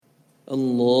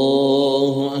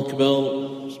الله أكبر.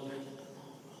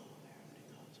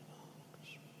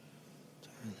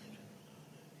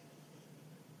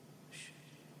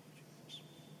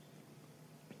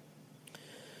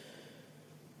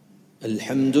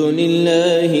 الحمد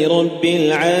لله رب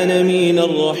العالمين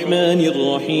الرحمن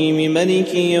الرحيم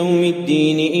ملك يوم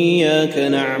الدين إياك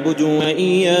نعبد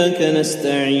وإياك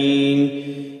نستعين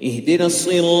اهدنا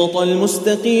الصراط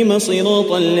المستقيم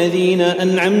صراط الذين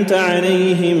أنعمت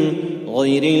عليهم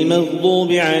غير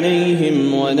المغضوب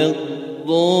عليهم ولا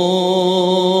الضالين.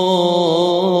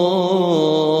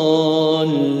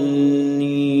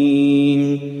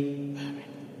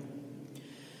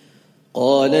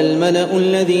 قال الملأ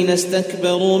الذين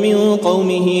استكبروا من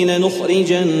قومه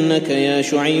لنخرجنك يا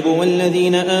شعيب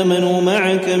والذين آمنوا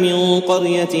معك من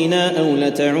قريتنا أو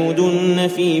لتعودن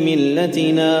في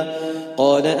ملتنا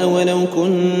قال أولو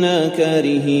كنا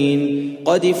كارهين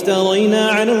قد افترينا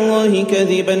على الله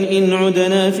كذبا إن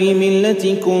عدنا في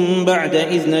ملتكم بعد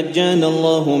إذ نجانا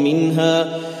الله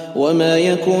منها وما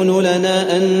يكون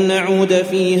لنا أن نعود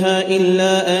فيها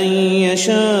إلا أن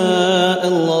يشاء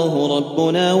الله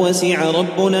ربنا وسع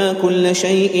ربنا كل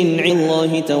شيء على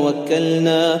الله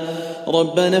توكلنا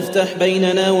ربنا افتح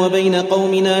بيننا وبين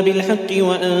قومنا بالحق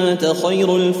وأنت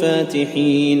خير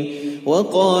الفاتحين.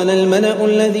 وقال الملأ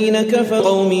الذين كفروا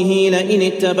قومه لئن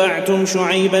اتبعتم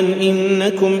شعيبا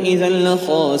إنكم إذا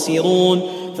لخاسرون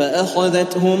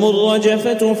فأخذتهم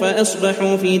الرجفة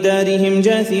فأصبحوا في دارهم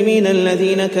جاثمين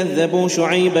الذين كذبوا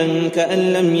شعيبا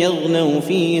كأن لم يغنوا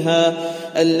فيها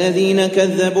الذين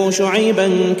كذبوا شعيبا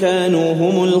كانوا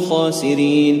هم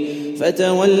الخاسرين.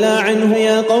 فتولى عنه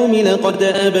يا قوم لقد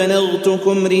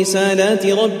أبلغتكم رسالات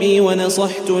ربي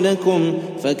ونصحت لكم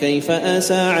فكيف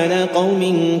آسى على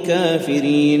قوم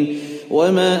كافرين.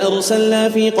 وما أرسلنا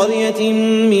في قرية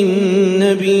من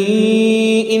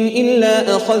نبي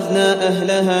إلا أخذنا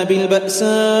أهلها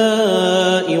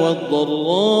بالبأساء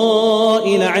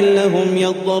والضراء لعلهم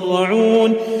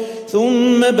يضرعون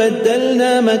ثم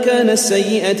بدلنا مكان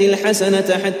السيئة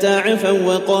الحسنة حتى عفوا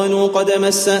وقالوا قد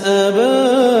مس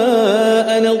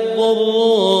آباءنا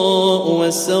الضراء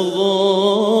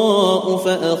والسراء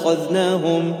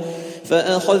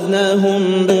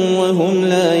فأخذناهم وهم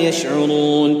لا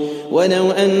يشعرون.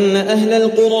 ولو أن أهل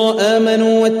القرى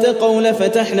آمنوا واتقوا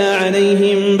لفتحنا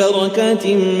عليهم بركات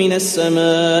من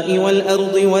السماء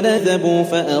والأرض ولذبوا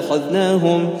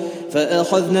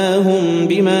فأخذناهم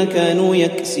بما كانوا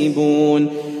يكسبون.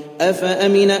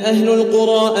 أفأمن أهل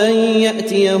القرى أن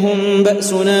يأتيهم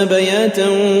بأسنا بياتا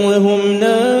وهم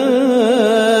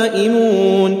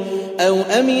نائمون أو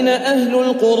أمن أهل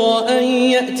القرى أن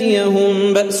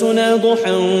يأتيهم بأسنا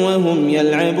ضحى وهم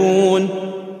يلعبون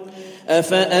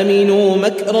أفأمنوا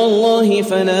مكر الله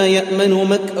فلا يأمن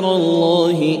مكر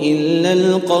الله إلا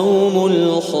القوم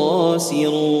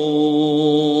الخاسرون.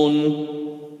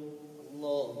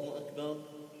 الله أكبر.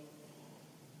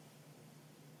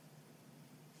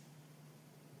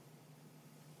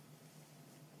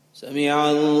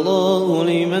 سمع الله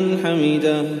لمن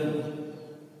حمده.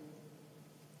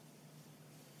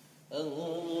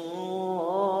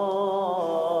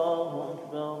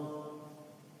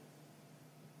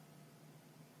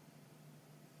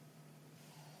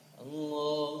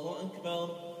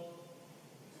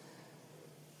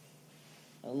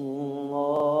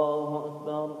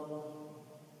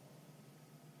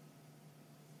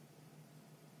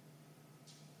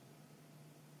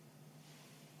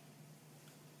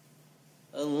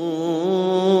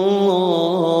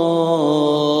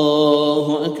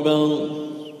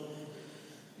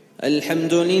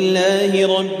 الحمد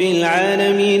لله رب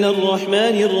العالمين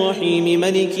الرحمن الرحيم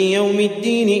ملك يوم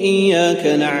الدين إياك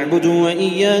نعبد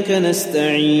وإياك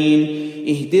نستعين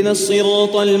اهدنا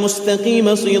الصراط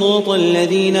المستقيم صراط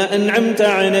الذين أنعمت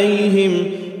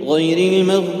عليهم غير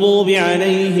المغضوب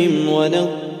عليهم ولا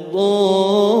الضالين.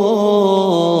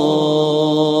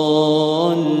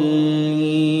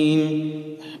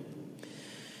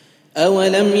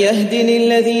 أولم يهد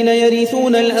للذين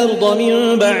يرثون الأرض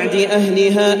من بعد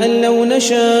أهلها أن لو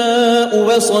نشاء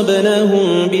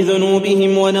وصبناهم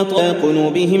بذنوبهم ونطأ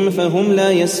قلوبهم فهم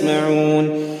لا يسمعون.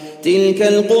 تلك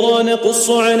القرى نقص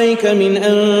عليك من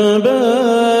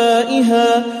أنبائها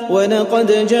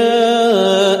ولقد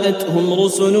جاءتهم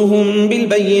رسلهم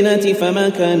بالبينات فما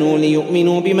كانوا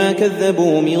ليؤمنوا بما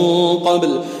كذبوا من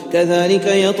قبل كذلك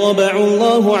يطبع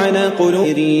الله على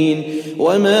قلوبهم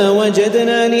وما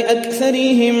وجدنا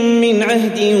لأكثرهم من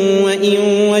عهد وإن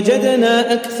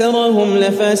وجدنا أكثرهم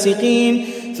لفاسقين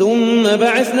ثم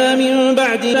بعثنا من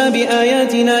بعدها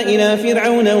بآياتنا إلى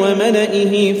فرعون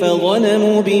وملئه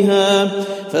فظلموا بها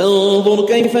فانظر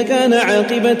كيف كان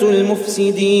عاقبة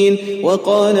المفسدين.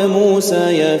 وقال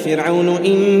موسى يا فرعون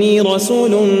إني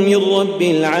رسول من رب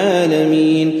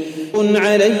العالمين كن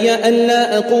علي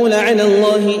ألا أقول على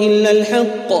الله إلا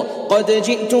الحق قد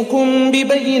جئتكم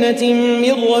ببينة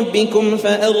من ربكم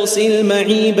فأرسل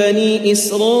معي بني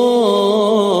إسرائيل.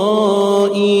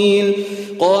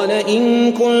 قال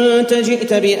إن كنت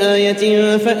جئت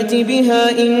بآية فأت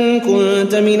بها إن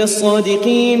كنت من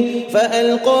الصادقين.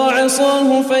 فألقى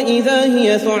عصاه فإذا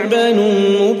هي ثعبان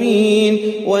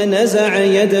مبين ونزع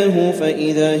يده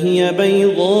فإذا هي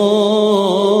بيضاء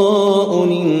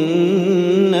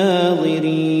للناظرين.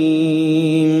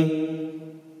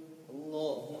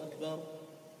 الله أكبر.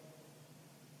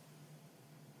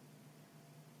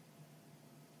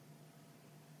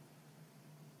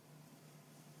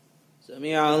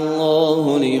 سمع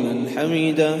الله لمن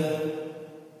حمده.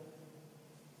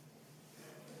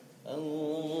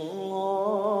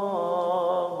 الله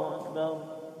أكبر.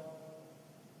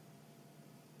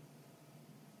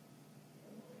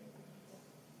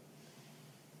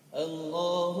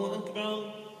 الله أكبر.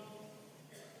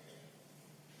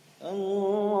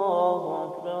 الله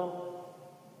أكبر.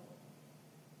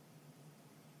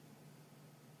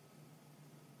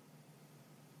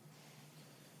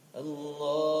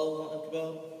 الله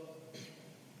أكبر.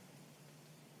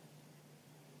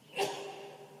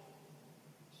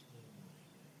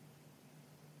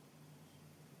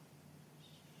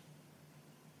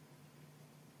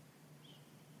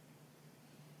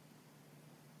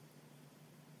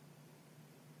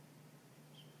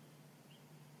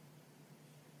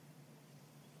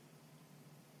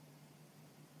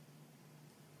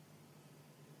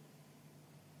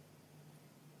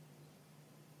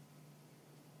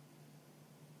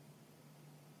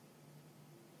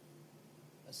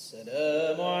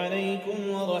 السلام عليكم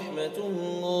ورحمة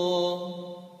الله.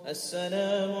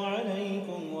 السلام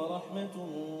عليكم ورحمة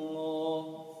الله.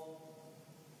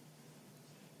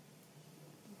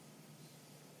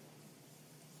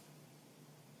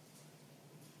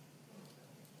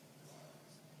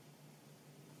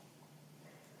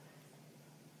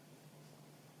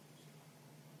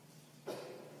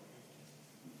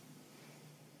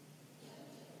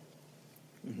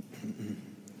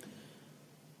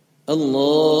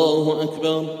 الله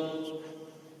أكبر.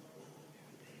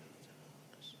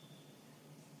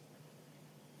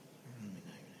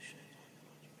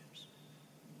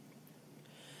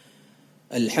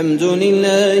 الحمد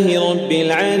لله رب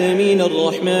العالمين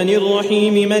الرحمن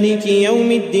الرحيم ملك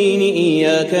يوم الدين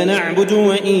إياك نعبد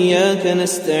وإياك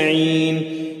نستعين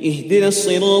اهدنا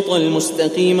الصراط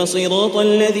المستقيم صراط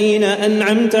الذين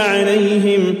أنعمت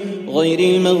عليهم غير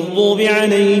المغضوب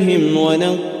عليهم ولا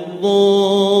الضالين.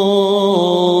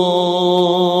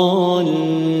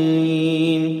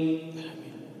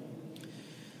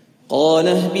 قال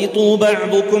اهبطوا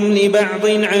بعضكم لبعض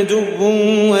عدو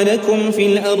ولكم في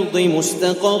الأرض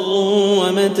مستقر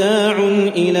ومتاع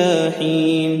إلى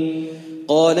حين.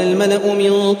 قال الملأ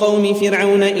من قوم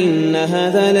فرعون إن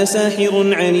هذا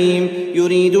لساحر عليم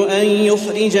يريد أن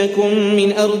يخرجكم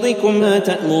من أرضكم ما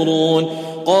تأمرون.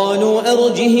 قالوا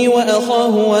أرجه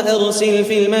وأخاه وأرسل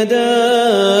في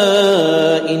المدائن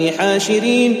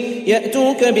حاشرين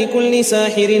يأتوك بكل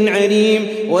ساحر عليم.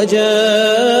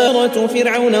 وجارة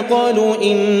فرعون قالوا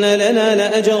إن لنا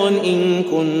لأجرا إن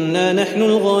كنا نحن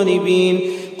الغالبين.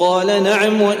 قال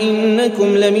نعم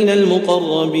وإنكم لمن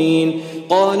المقربين.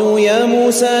 قالوا يا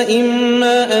موسى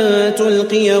إما أن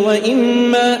تلقي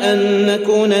وإما أن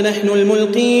نكون نحن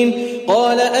الملقين.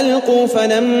 قال ألقوا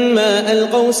فلما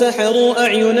ألقوا سحروا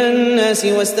أعين الناس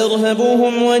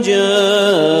واسترهبوهم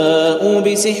وجاءوا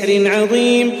بسحر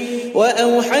عظيم.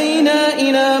 وأوحينا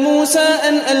إلى موسى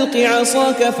أن ألق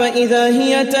عصاك فإذا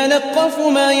هي تلقف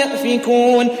ما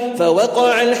يأفكون.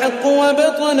 فوقع الحق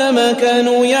وبطل ما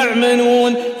كانوا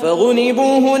يعملون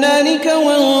فغلبوا هنالك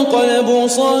وانقلبوا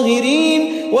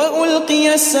صاغرين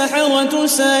وألقي السحرة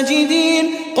ساجدين.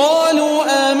 قالوا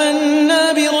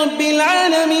آمنا برب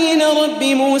العالمين رب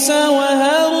موسى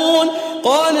وهارون.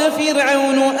 قال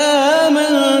فرعون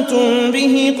آمنتم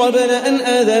به قبل أن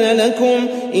آذن لكم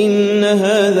إن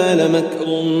هذا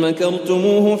لمكر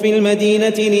مكرتموه في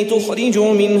المدينة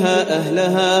لتخرجوا منها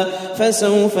أهلها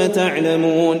فسوف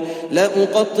تعلمون.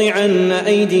 لأقطعن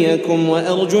أيديكم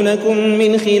وأرجلكم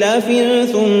من خلاف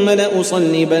ثم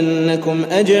لأصلبنكم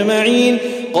أجمعين.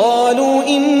 قالوا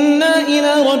إنا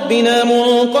إلى ربنا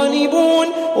منقلبون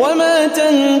وما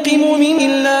تنقم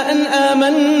من إلا أن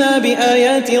آمنا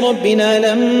بآيات ربنا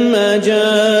لما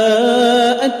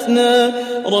جاءتنا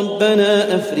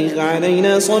ربنا أفرغ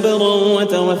علينا صبرا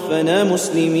وتوفنا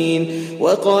مسلمين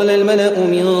وقال الملأ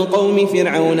من قوم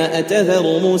فرعون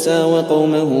أتذر موسى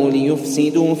وقومه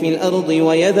ليفسدوا في الأرض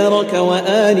ويذرك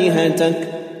وآلهتك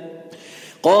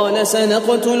قال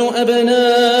سنقتل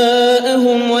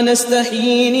أبناءهم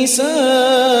ونستحيي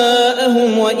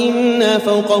نساءهم وإنا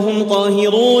فوقهم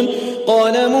قاهرون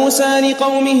قال موسى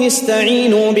لقومه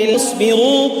استعينوا بالصبر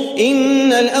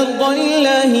إن الأرض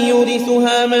لله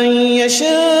يورثها من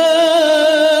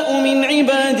يشاء من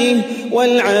عباده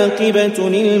والعاقبة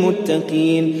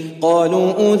للمتقين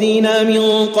قالوا أوذينا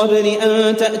من قبل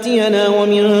أن تأتينا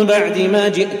ومن بعد ما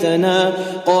جئتنا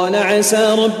قال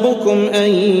عسى ربكم أن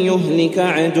يهلك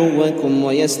عدوكم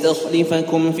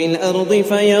ويستخلفكم في الأرض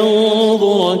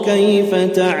فينظر كيف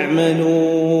تعملون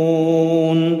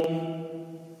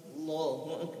الله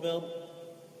أكبر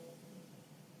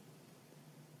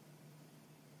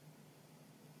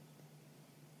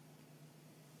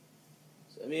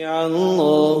سمع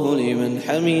الله لمن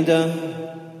حمده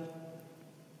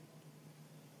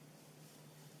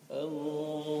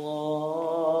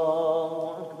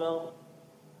الله أكبر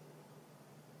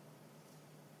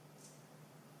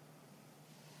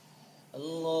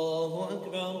الله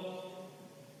أكبر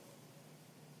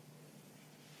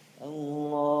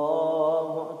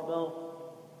الله أكبر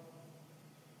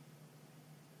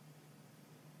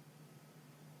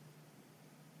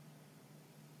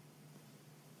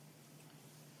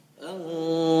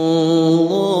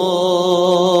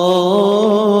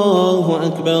الله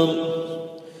أكبر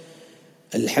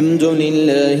الحمد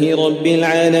لله رب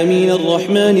العالمين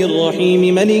الرحمن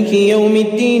الرحيم ملك يوم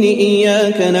الدين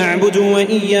إياك نعبد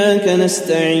وإياك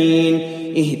نستعين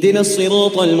اهدنا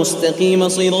الصراط المستقيم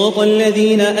صراط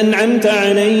الذين أنعمت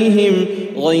عليهم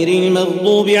غير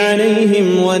المغضوب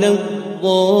عليهم ولا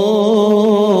الضالين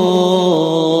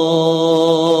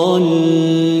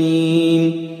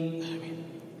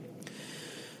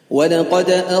ولقد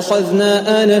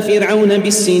أخذنا آل فرعون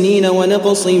بالسنين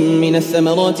ونقص من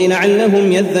الثمرات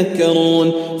لعلهم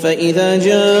يذكرون فإذا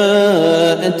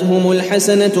جاءتهم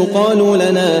الحسنة قالوا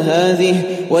لنا هذه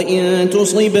وإن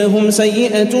تصبهم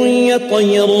سيئة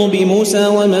يطيروا بموسى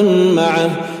ومن معه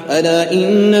ألا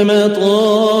إنما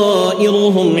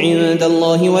طائرهم عند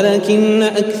الله ولكن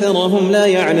أكثرهم لا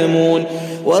يعلمون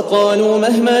وقالوا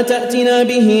مهما تأتنا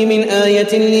به من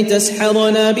آية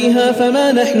لتسحرنا بها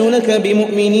فما نحن لك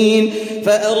بمؤمنين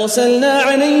فأرسلنا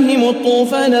عليهم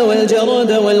الطوفان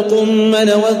والجراد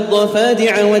والقمل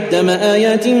والضفادع والدم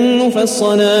آيات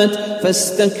مفصلات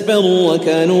فاستكبروا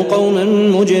وكانوا قوما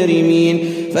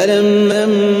مجرمين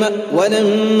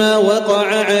ولما وقع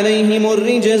عليهم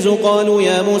الرجز قالوا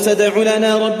يا موسى ادع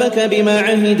لنا ربك بما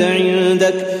عهد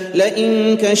عندك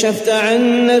لئن كشفت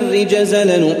عنا الرجز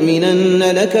لنؤمنن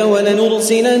لك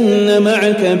ولنرسلن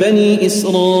معك بني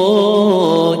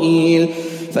إسرائيل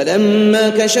فلما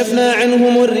كشفنا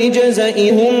عنهم الرجز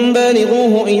هم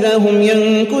بالغوه إذا هم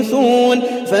ينكثون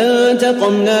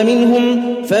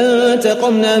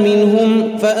فانتقمنا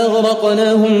منهم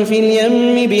فأغرقناهم في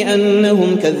اليم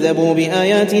بأنهم كذبوا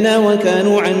بآياتنا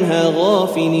وكانوا عنها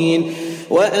غافلين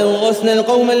وأورثنا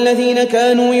القوم الذين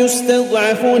كانوا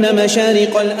يستضعفون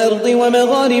مشارق الأرض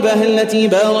ومغاربها التي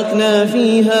باركنا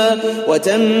فيها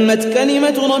وتمت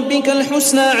كلمة ربك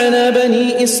الحسنى على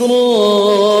بني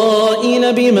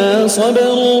إسرائيل بما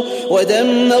صبروا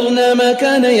ودمرنا ما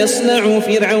كان يصنع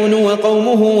فرعون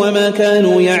وقومه وما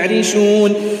كانوا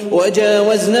يعرشون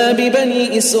وجاوزنا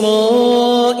ببني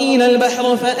إسرائيل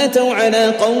البحر فأتوا على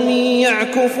قوم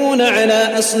يعكفون على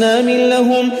أصنام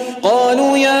لهم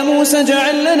قالوا يا موسى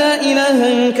اجعل لنا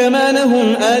إلها كما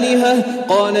لهم آلهة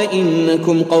قال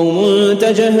إنكم قوم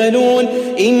تجهلون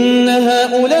إن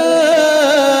هؤلاء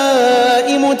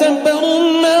متبر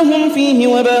ما هم فيه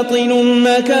وباطل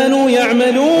ما كانوا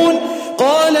يعملون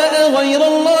قال أغير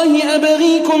الله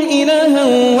أبغيكم إلها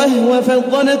وهو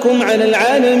فضلكم على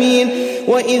العالمين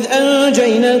وإذ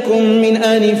أنجيناكم من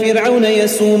آل فرعون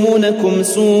يسومونكم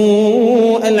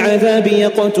سوء العذاب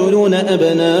يقتلون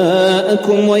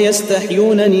أبناءكم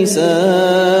ويستحيون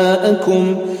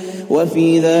نساءكم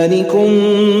وفي ذلكم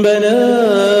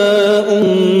بلاء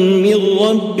من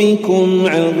ربكم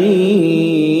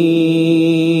عظيم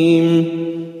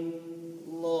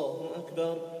الله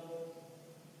أكبر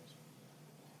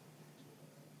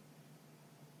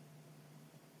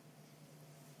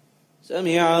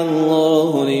سمع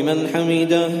الله لمن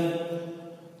حمده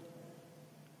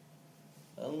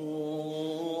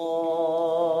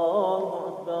الله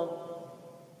أكبر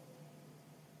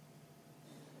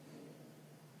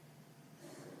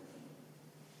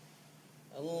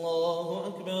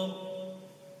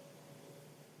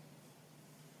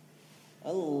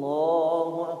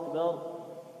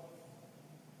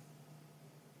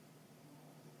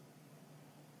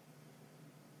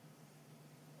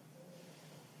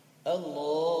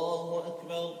الله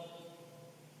أكبر.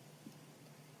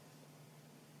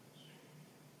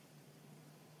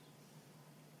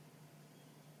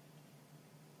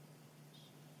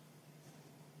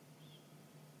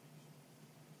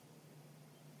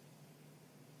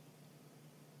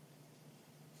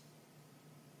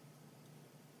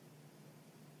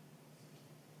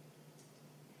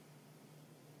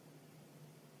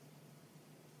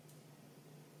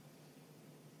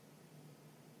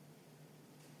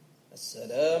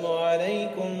 السلام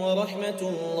عليكم ورحمة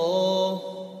الله.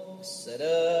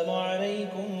 السلام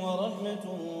عليكم ورحمة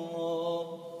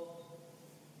الله.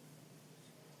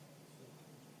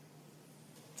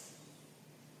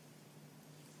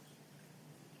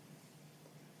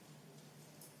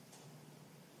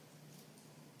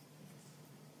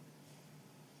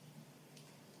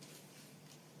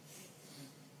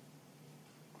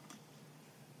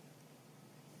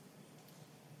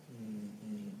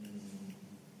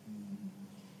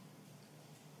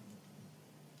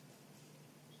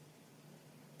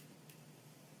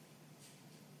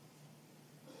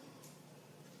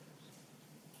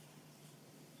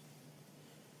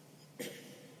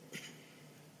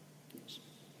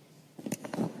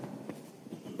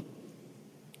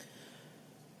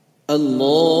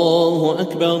 الله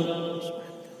أكبر.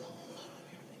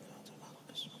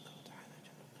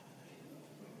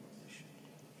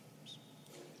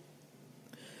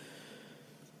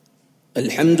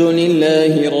 الحمد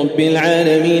لله رب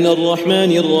العالمين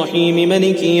الرحمن الرحيم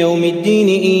ملك يوم الدين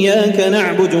إياك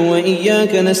نعبد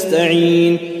وإياك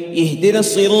نستعين اهدنا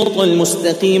الصراط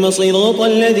المستقيم صراط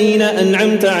الذين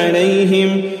أنعمت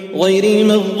عليهم غير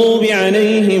المغضوب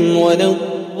عليهم ولا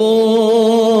الضالين.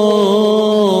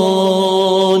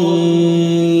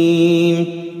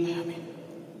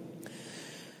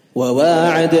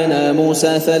 وواعدنا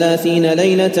موسى 30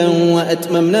 ليلة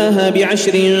وأتممناها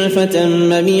ب10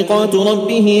 فتم ميقات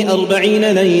ربه 40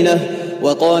 ليلة.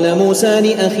 وقال موسى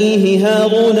لأخيه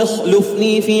هارون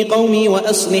اخلفني في قومي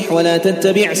وأصلح ولا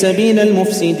تتبع سبيل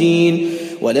المفسدين.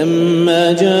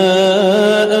 ولما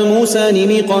جاء موسى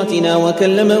لميقاتنا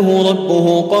وكلمه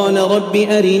ربه قال رب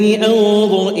أرني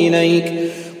أنظر إليك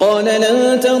قال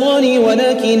لن تراني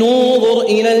ولكن انظر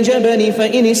إلى الجبل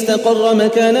فإن استقر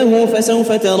مكانه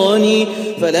فسوف تراني.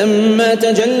 فلما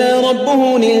تجلى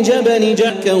ربه للجبل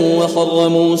جكا وخر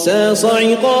موسى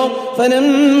صعقا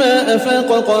فلما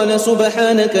أفاق قال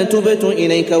سبحانك تبت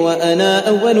إليك وأنا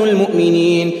أول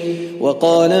المؤمنين.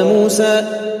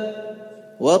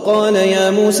 وقال يا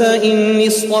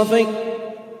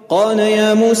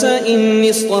موسى إني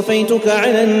اصطفيتك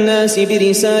على الناس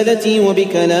برسالتي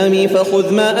وبكلامي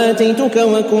فخذ ما آتيتك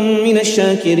وكن من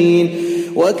الشاكرين.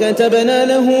 وكتبنا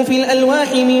له في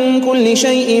الألواح من كل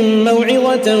شيء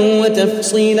موعظة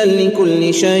وتفصيلا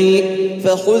لكل شيء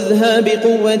فخذها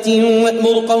بقوة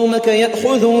وأمر قومك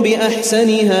يأخذوا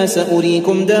بأحسنها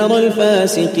سأريكم دار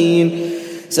الفاسقين.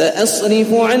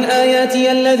 سأصرف عن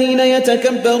آياتي الذين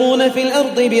يتكبرون في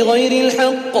الأرض بغير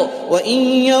الحق وإن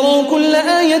يروا كل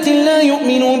آية لا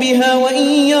يؤمنوا بها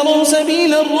وإن يروا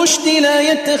سبيل الرشد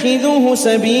لا يتخذوه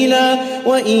سبيلا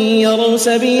وإن يروا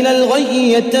سبيل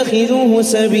الغي يتخذوه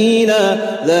سبيلا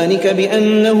ذلك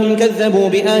بأنهم كذبوا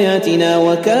بآياتنا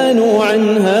وكانوا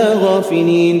عنها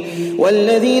غافلين.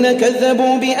 والذين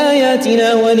كذبوا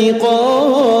بآياتنا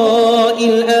ولقاء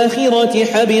الآخرة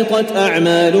حبطت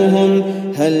أعمالهم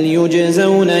هل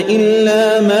يجزون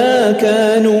إلا ما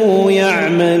كانوا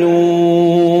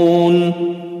يعملون.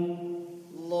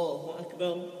 الله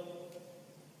أكبر.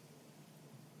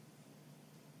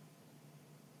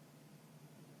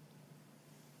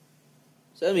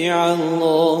 سمع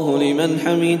الله لمن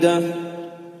حمده.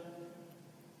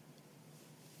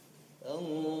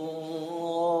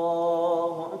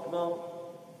 الله أكبر.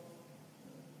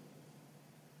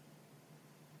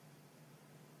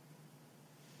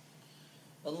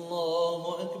 الله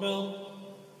أكبر.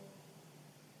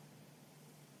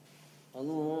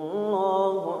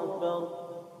 الله أكبر.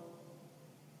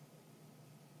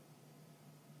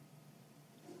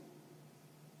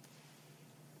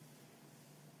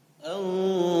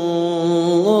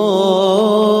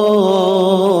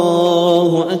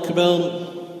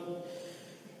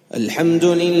 الحمد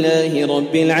لله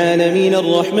رب العالمين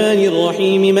الرحمن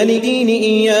الرحيم مالك الدين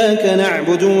إياك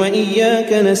نعبد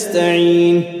وإياك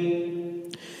نستعين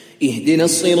اهدنا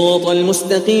الصراط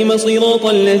المستقيم صراط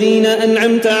الذين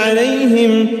أنعمت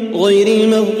عليهم غير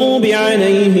المغضوب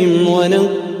عليهم ولا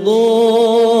الضالين.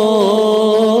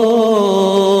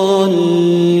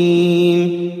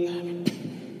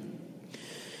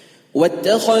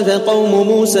 واتخذ قوم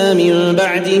موسى من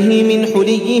بعده من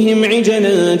حليهم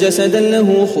عجلا جسدا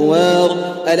له خوار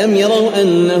ألم يروا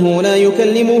أنه لا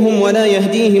يكلمهم ولا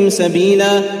يهديهم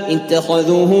سبيلا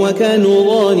اتخذوه وكانوا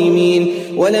ظالمين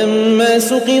ولما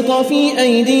سقط في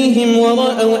أيديهم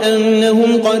ورأوا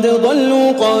أنهم قد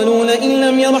ضلوا قالوا لئن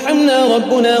لم يرحمنا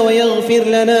ربنا ويغفر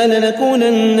لنا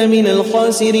لنكونن من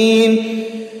الخاسرين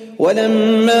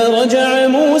ولما رجع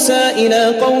موسى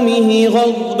إلى قومه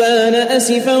غضبان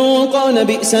أسفا قال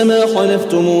بئس ما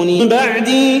خلفتموني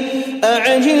بعدي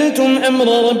أعجلتم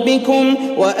أمر ربكم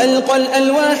وألقى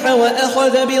الألواح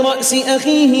وأخذ برأس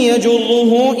أخيه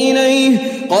يجره إليه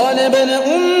قال ابن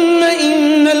أم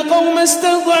إن القوم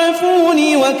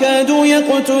استضعفوني وكادوا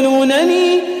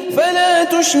يقتلونني فلا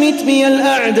تشمت بي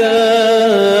الأعداء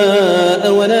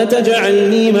ولا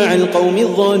تجعلني مع القوم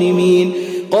الظالمين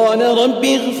قال رب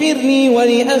اغفر لي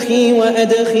ولأخي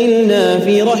وأدخلنا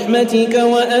في رحمتك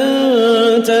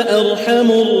وأنت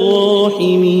أرحم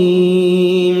الراحمين.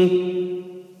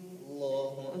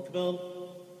 الله أكبر.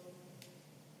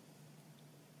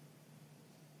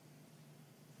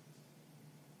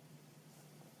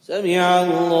 سمع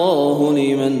الله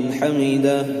لمن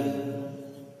حمده.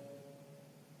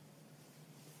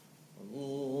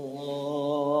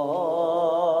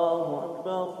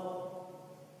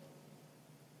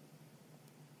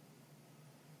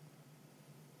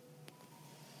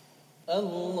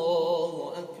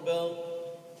 الله أكبر. الله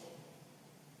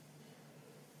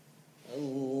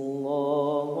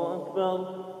أكبر.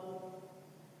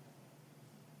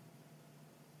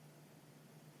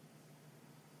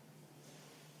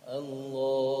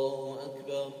 الله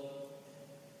أكبر.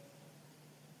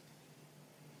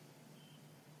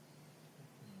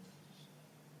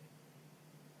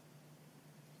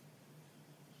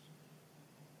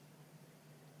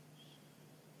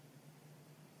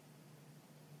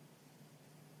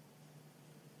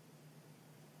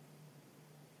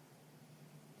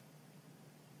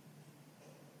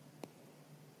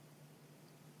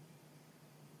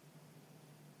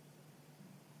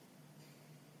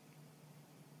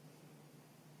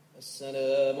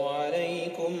 السلام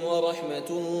عليكم ورحمة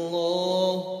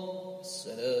الله.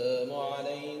 السلام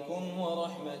عليكم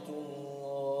ورحمة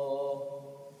الله.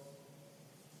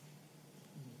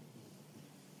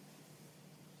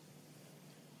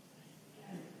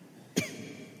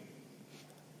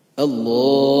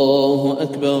 الله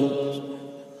أكبر.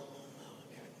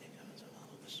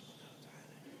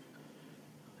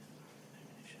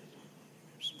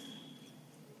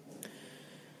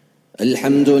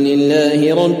 الحمد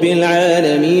لله رب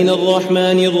العالمين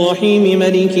الرحمن الرحيم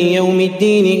ملك يوم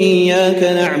الدين إياك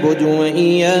نعبد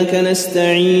وإياك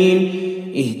نستعين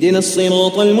اهدنا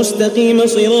الصراط المستقيم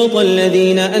صراط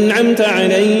الذين أنعمت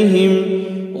عليهم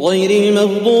غير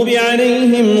المغضوب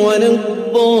عليهم ولا الضالين.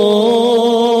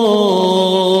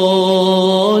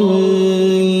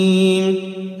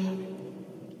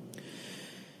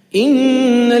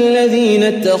 إن الذين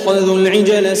اتخذوا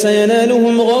العجل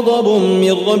سينالهم غضب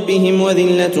من ربهم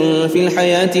وذلة في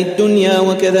الحياة الدنيا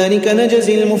وكذلك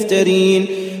نجزي المفترين.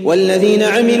 والذين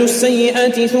عملوا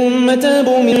السيئات ثم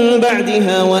تابوا من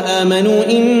بعدها وآمنوا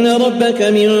إن ربك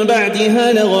من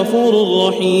بعدها لغفور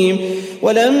رحيم.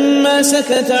 ولما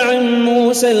سكت عن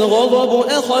موسى الغضب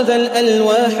أخذ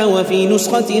الألواح وفي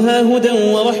نسختها هدى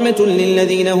ورحمة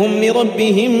للذين هم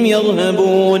لربهم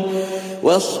يرهبون.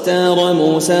 واختار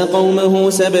موسى قومه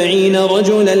 70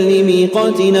 رجلا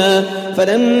لميقاتنا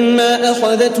فلما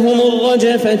أخذتهم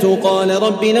الرجفة قال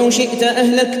رب لو شئت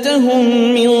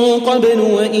أهلكتهم من قبل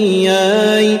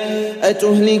وإياي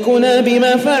أتهلكنا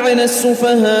بما فعل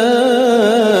السفهاء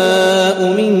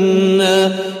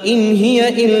منا إن هي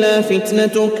إلا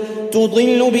فتنتك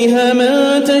تضل بها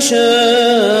من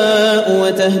تشاء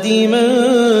وتهدي من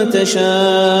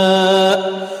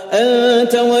تشاء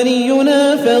أنت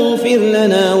ولينا فاغفر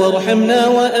لنا وارحمنا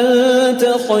وأنت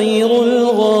خير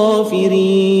الغافرين.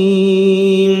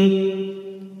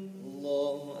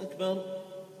 الله أكبر.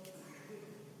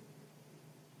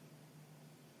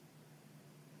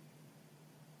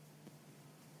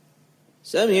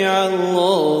 سمع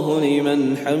الله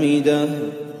لمن حمده.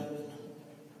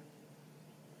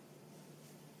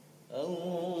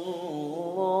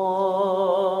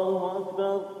 الله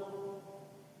أكبر.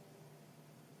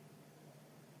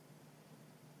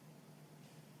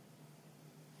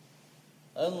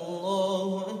 الله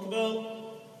أكبر.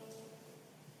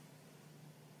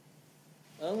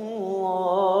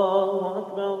 الله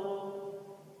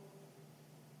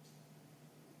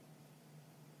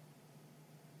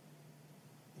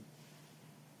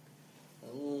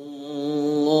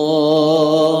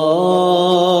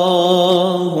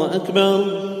أكبر.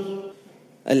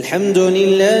 الحمد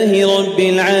لله رب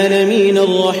العالمين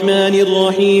الرحمن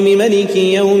الرحيم ملك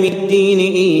يوم الدين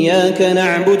إياك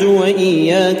نعبد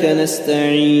وإياك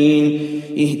نستعين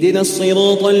اهدنا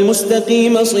الصراط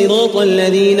المستقيم صراط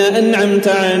الذين أنعمت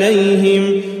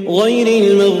عليهم غير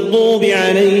المغضوب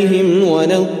عليهم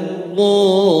ولا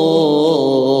الضالين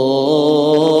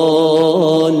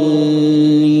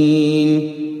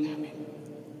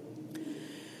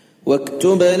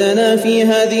واكتب لنا في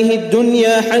هذه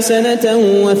الدنيا حسنة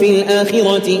وفي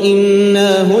الآخرة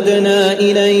إنا هدنا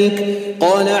إليك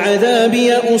قال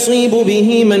عذابي أصيب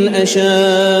به من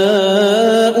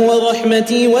أشاء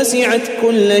ورحمتي وسعت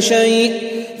كل شيء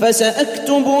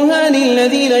فسأكتبها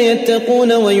للذين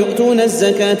يتقون ويؤتون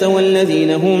الزكاة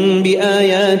والذين هم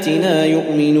بآياتنا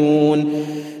يؤمنون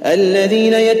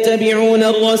الذين يتبعون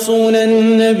الرسول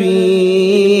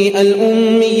النبي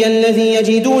الأمي الذي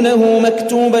يجدونه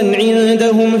مكتوبا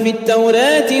عندهم في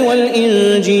التوراة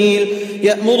والإنجيل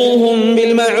يأمرهم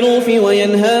بالمعروف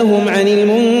وينهاهم عن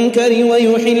المنكر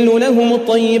ويحل لهم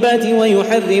الطيبات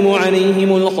ويحرم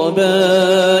عليهم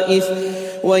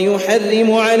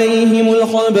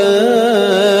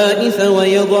الخبائث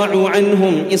ويضع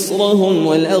عنهم إصرهم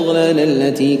والأغلال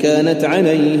التي كانت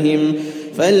عليهم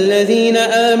فالذين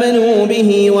آمنوا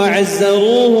به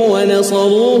وعزروه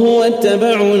ونصروه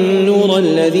واتبعوا النور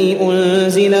الذي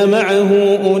أنزل معه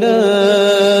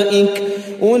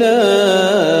أولئك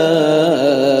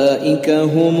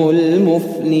هم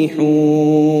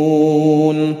المفلحون.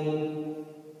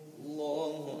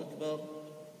 الله أكبر.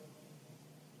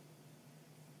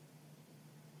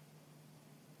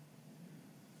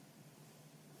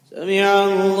 سمع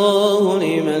الله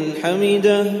لمن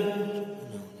حمده.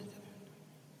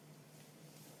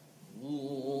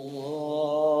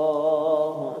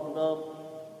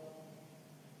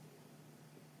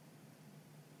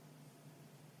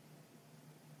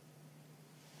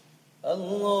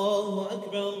 الله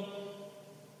أكبر.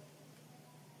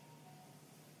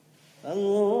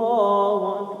 الله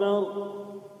أكبر.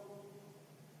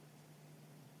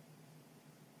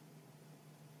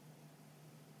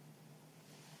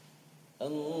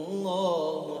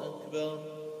 الله أكبر.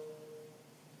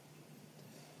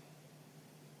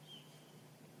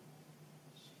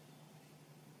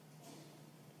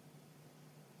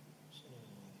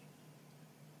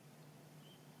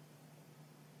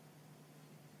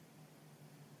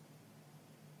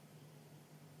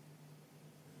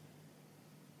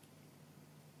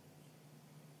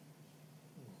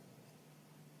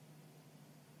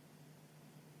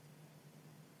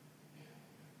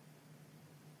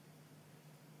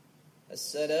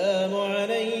 السلام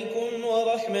عليكم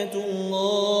ورحمة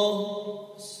الله.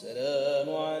 السلام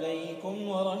عليكم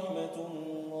ورحمة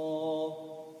الله.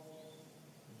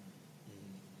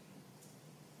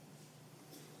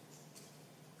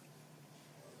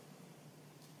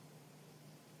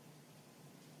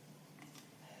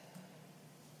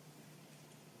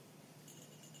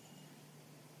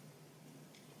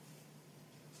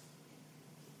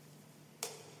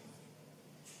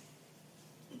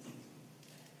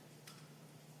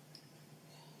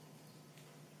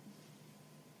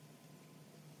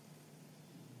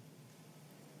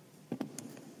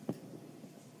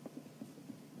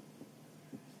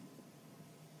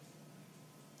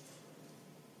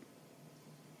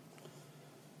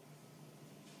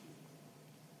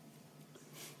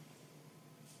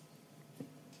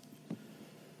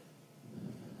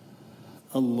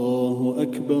 الله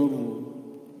أكبر.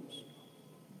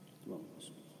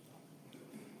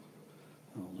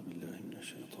 أعوذ بالله من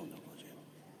الشيطان الرجيم.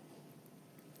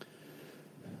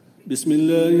 بسم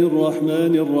الله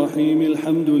الرحمن الرحيم.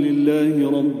 الحمد لله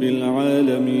رب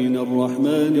العالمين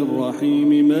الرحمن الرحيم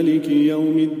ملك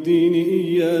يوم الدين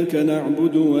إياك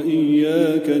نعبد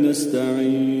وإياك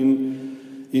نستعين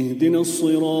اهدنا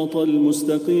الصراط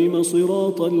المستقيم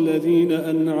صراط الذين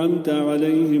أنعمت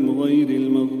عليهم غير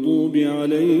المغضوب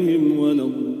عليهم ولا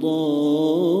الضالين.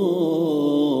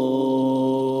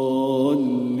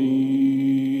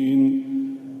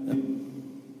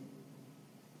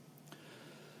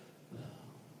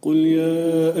 قل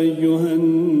يا أيها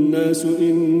الناس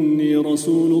إني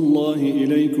رسول الله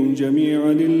إليكم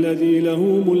جميعا الذي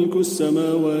له ملك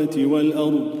السماوات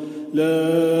والأرض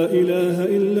لا إله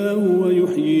إلا هو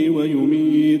يحيي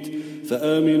ويميت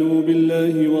فآمنوا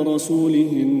بالله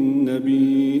ورسوله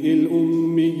النبي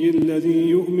الأمي الذي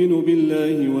يؤمن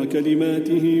بالله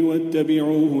وكلماته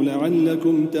واتبعوه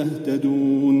لعلكم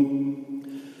تهتدون.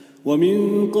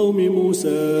 ومن قوم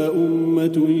موسى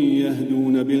أمة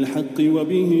يهدون بالحق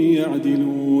وبه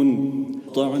يعدلون.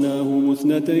 وقطعناهم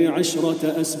 12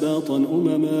 أسباطا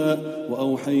أمما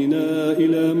وأوحينا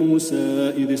إلى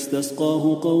موسى إذ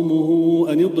استسقاه قومه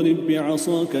أن اضرب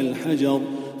بعصاك الحجر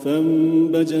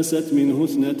فانبجست منه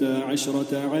 12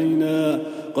 عينا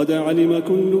قد علم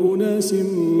كل أناس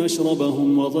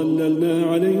مشربهم وظللنا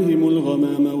عليهم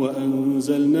الغمام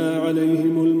وأنزلنا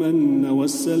عليهم المن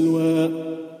والسلوى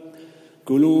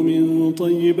كلوا من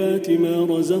طيبات ما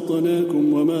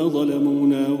رزقناكم وما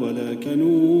ظلمونا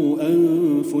ولكنوا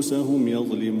أنفسهم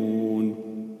يظلمون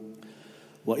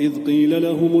وإذ قيل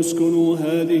لهم اسكنوا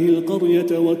هذه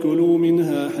القرية وكلوا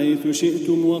منها حيث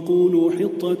شئتم وقولوا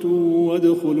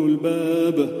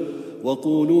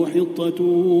حطة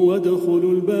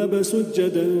وادخلوا الباب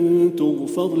سجدا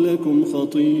تغفر لكم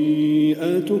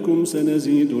خطيئاتكم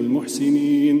سنزيد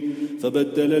المحسنين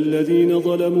فبدل الذين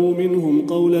ظلموا منهم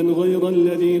قولا غير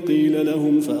الذي قيل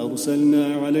لهم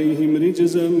فأرسلنا عليهم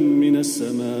رجزا من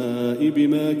السماء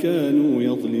بما كانوا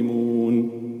يظلمون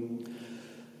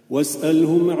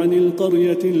واسألهم عن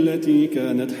القرية التي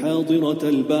كانت حاضرة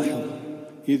البحر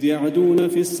إذ يعدون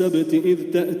في السبت إذ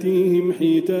تأتيهم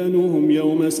حيتانهم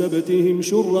يوم سبتهم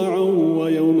شرعا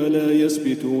ويوم لا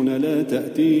يسبتون لا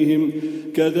تأتيهم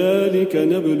كذلك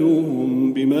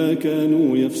نبلوهم بما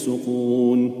كانوا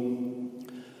يفسقون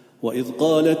وإذ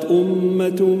قالت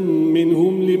أمة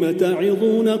منهم لم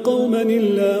تعظون قوما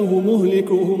الله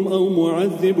مهلكهم أو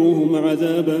معذبهم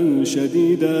عذابا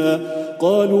شديدا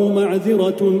قالوا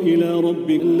معذرة إلى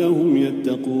ربهم لهم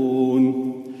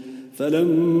يتقون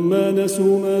فلما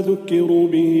نسوا ما ذكروا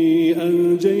به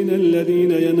أنجينا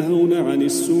الذين ينهون عن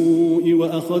السوء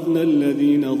وأخذنا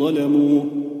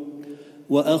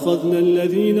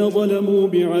الذين ظلموا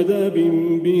بعذاب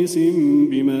بئس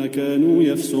بما كانوا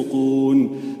يفسقون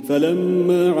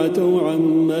فلما عتوا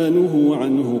عما نهوا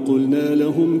عنه قلنا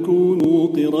لهم كونوا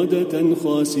قردة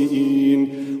خاسئين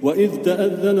وإذ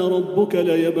تأذن ربك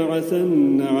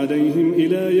ليبعثن عليهم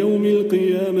إلى يوم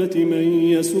القيامة من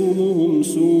يسومهم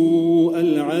سوء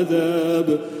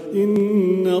العذاب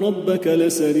إن ربك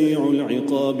لسريع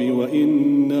العقاب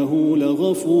وإنه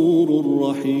لغفور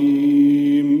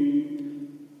رحيم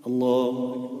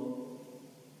الله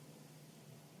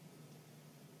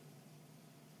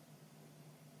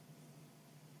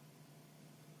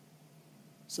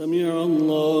سمع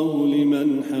الله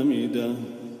لمن حمده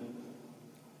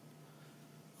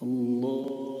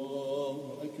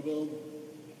الله أكبر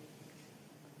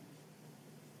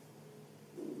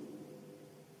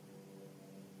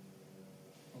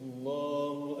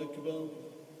الله أكبر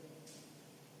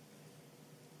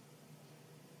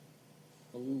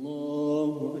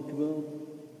الله أكبر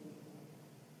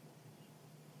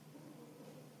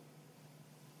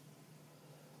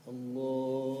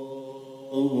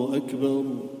الله أكبر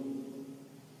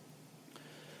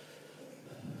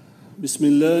بسم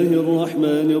الله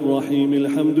الرحمن الرحيم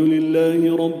الحمد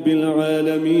لله رب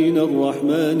العالمين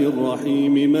الرحمن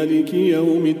الرحيم ملك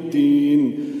يوم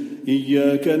الدين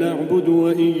إياك نعبد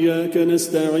وإياك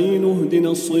نستعين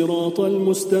اهدنا الصراط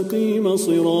المستقيم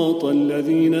صراط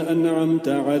الذين أنعمت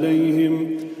عليهم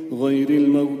غير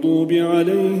المغضوب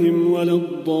عليهم ولا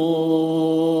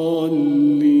الضالين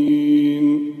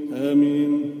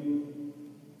آمين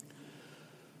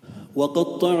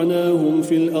وقطعناهم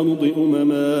في الأرض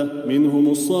أمما منهم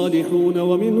الصالحون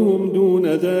ومنهم دون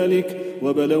ذلك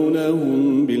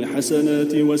وبلوناهم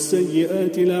بالحسنات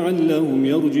والسيئات لعلهم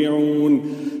يرجعون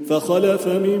فخلف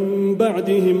من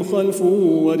بعدهم خلف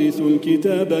ورثوا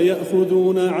الكتاب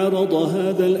يأخذون عرض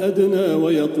هذا الأدنى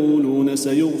ويقولون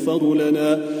سيغفر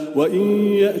لنا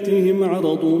وإن يأتهم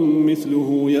عرض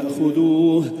مثله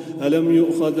يأخذوه ألم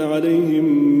يؤخذ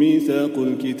عليهم ميثاق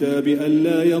الكتاب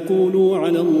ألا يقولوا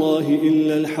على الله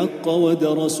إلا الحق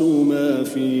ودرسوا ما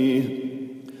فيه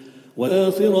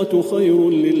والآخرة خير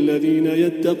للذين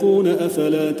يتقون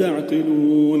أفلا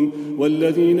تعقلون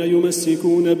والذين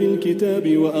يمسكون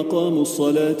بالكتاب وأقاموا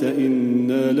الصلاة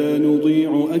إنا لا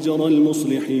نضيع أجر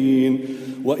المصلحين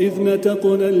وإذ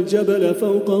نتقنا الجبل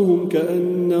فوقهم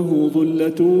كأنه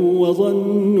ظلة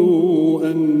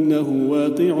وظنوا أنه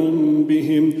واقع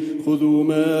بهم خذوا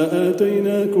ما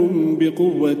آتيناكم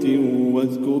بقوة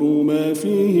واذكروا ما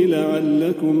فيه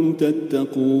لعلكم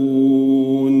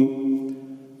تتقون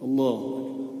الله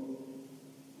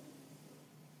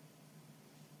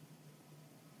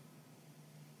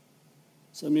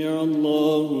سمع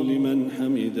الله لمن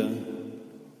حمده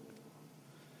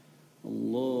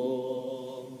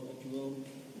الله أكبر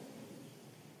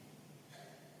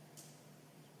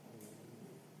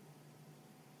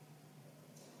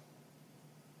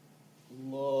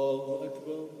الله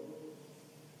أكبر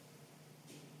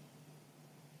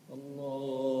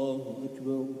الله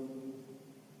أكبر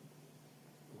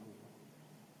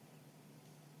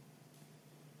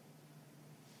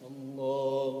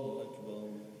الله أكبر.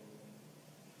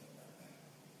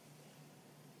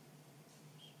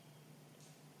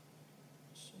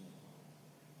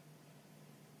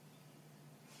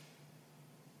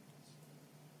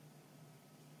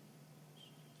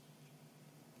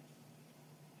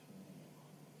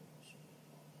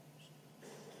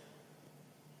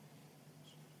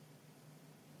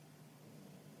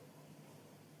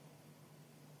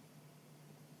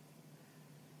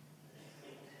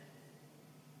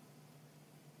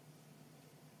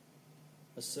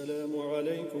 السلام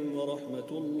عليكم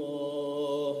ورحمة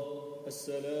الله.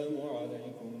 السلام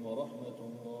عليكم ورحمة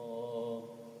الله.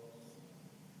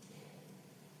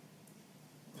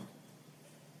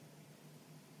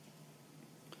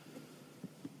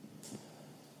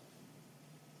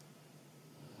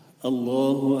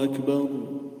 الله أكبر.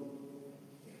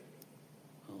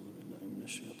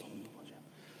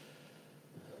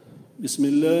 بسم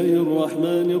الله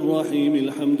الرحمن الرحيم.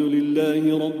 الحمد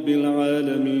لله رب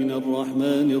العالمين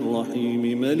الرحمن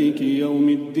الرحيم ملك يوم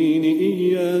الدين.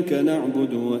 إياك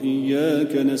نعبد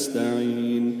وإياك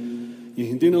نستعين.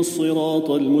 اهدنا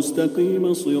الصراط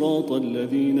المستقيم صراط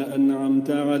الذين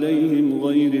أنعمت عليهم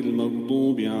غير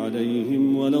المغضوب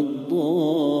عليهم ولا الضالين.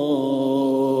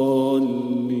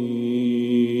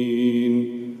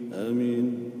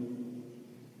 آمين.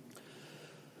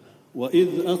 وإذ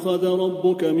أخذ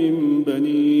ربك من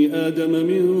بني آدم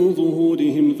من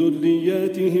ظهورهم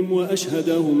ذرياتهم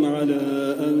وأشهدهم على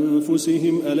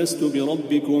أنفسهم ألست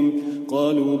بربكم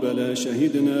قالوا بلى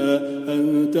شهدنا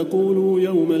أن تقولوا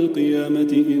يوم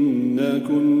القيامة إنا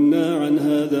كنا عن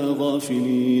هذا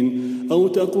غافلين أو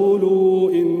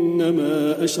تقولوا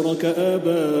إنما أشرك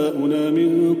آباؤنا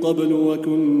من قبل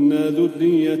وكنا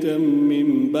ذرية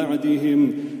من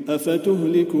بعدهم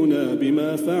أفتهلكنا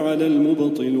بما فعل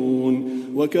المبطلون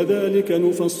وكذلك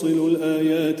نفصل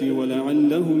الآيات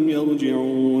ولعلهم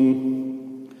يرجعون.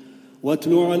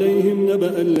 واتل عليهم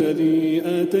نبأ الذي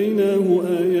آتيناه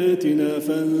آياتنا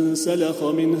فانسلخ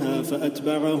منها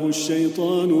فأتبعه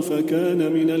الشيطان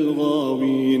فكان من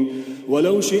الغاوين.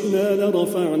 ولو شئنا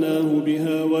لرفعناه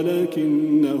بها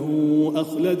ولكنه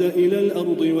أخلد إلى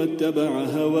الأرض واتبع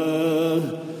هواه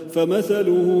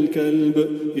فمثله الكلب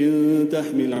إن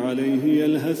تحمل عليه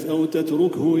يلهث أو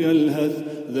تتركه يلهث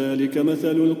ذلك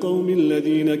مثل القوم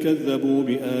الذين كذبوا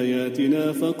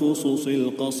بآياتنا فاقصص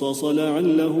القصص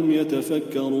لعلهم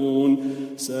يتفكرون.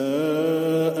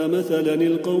 ساء مثلا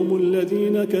القوم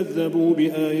الذين كذبوا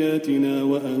بآياتنا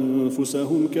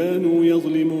وأنفسهم كانوا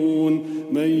يظلمون.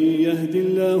 من يهد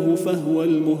الله فهو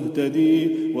المهتدي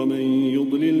ومن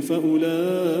يضلل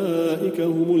فأولئك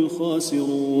هم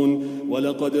الخاسرون.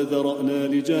 ولقد ذرأنا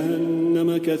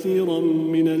لجهنم كثيرا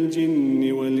من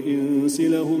الجن والإنس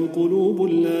لهم قلوب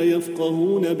لا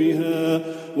يفقهون بها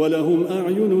ولهم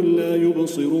أعين لا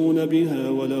يبصرون بها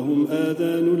ولهم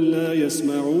آذان لا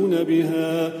يسمعون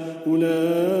بها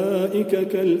أولئك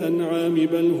كالأنعام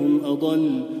بل هم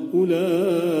أضل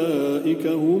أولئك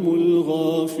هم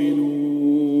الغافلون.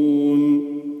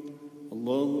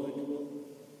 الله أكبر.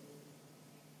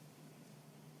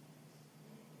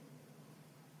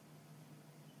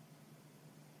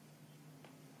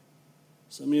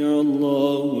 سمع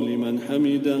الله لمن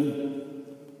حمده.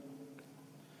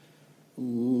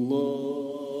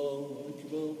 الله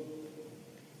أكبر.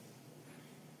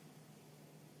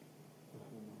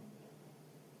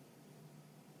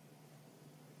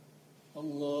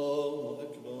 الله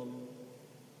أكبر.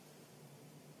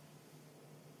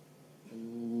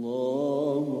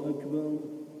 الله أكبر.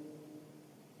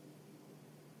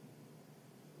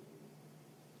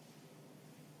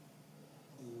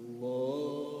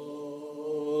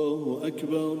 الله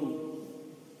أكبر.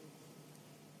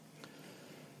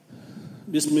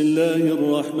 بسم الله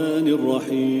الرحمن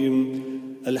الرحيم.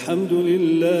 الحمد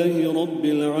لله رب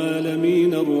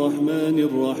العالمين الرحمن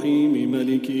الرحيم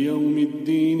ملك يوم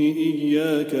الدين.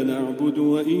 إياك نعبد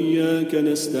وإياك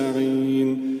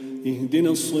نستعين. اهدنا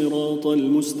الصراط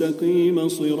المستقيم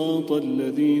صراط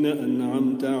الذين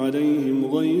أنعمت عليهم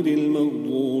غير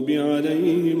المغضوب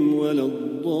عليهم ولا الضالين.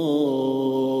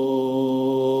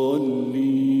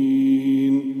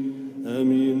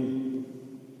 آمين.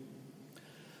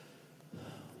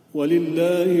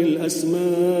 ولله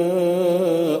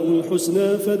الأسماء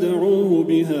الحسنى فادعوه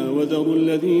بها وذروا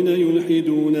الذين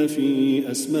يلحدون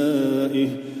في أسمائه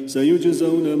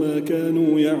سيجزون ما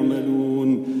كانوا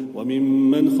يعملون.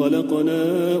 وممن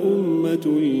خلقنا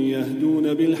أمة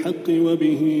يهدون بالحق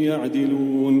وبه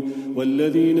يعدلون.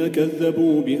 والذين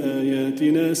كذبوا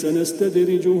بآياتنا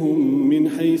سنستدرجهم من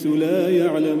حيث لا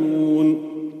يعلمون.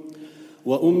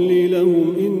 وأملي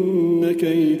لهم إن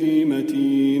كيدي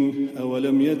متين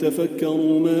أولم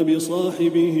يتفكروا ما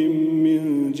بصاحبهم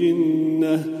من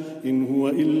جنة إن هو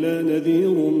إلا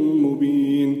نذير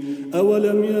مبين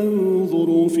أولم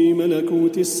ينظروا في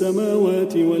ملكوت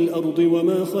السماوات والأرض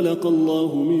وما خلق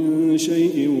الله من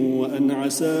شيء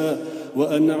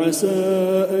وأن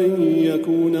عسى أن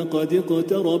يكون قد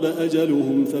اقترب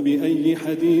أجلهم فبأي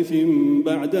حديث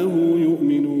بعده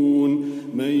يؤمنون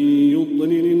من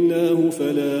يضلل الله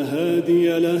فلا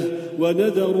هادي له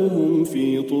ونذرهم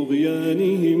في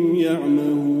طغيانهم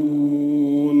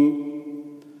يعمهون.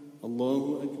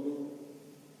 الله أكبر.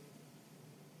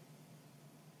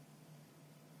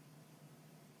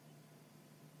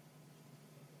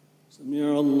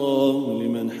 سمع الله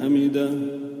لمن حمده.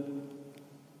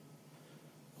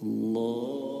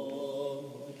 الله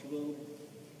أكبر.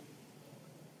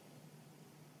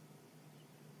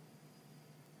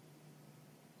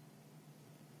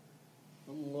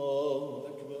 الله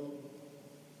أكبر.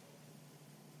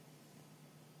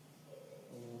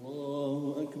 الله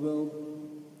أكبر.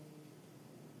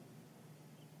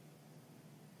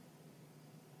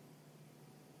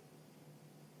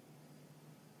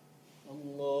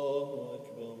 الله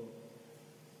أكبر.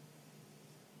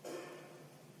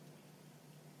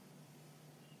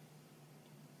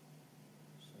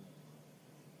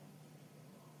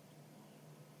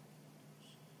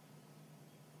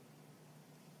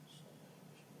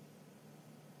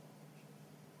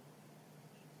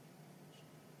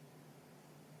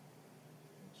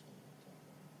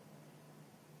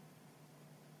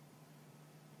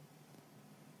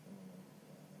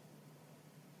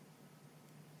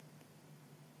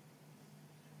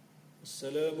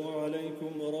 السلام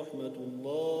عليكم ورحمة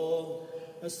الله.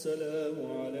 السلام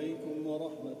عليكم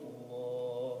ورحمة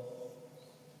الله.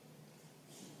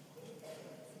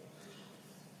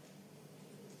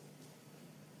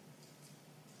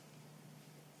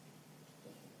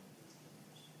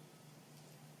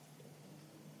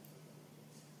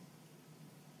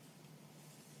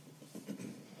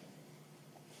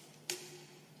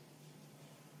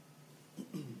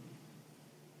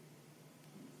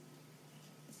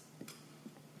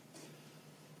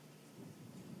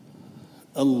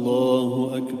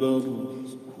 الله أكبر.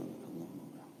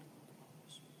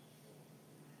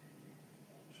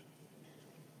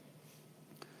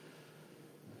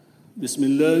 بسم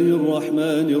الله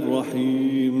الرحمن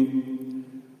الرحيم.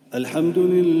 الحمد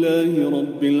لله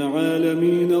رب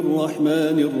العالمين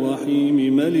الرحمن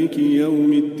الرحيم ملك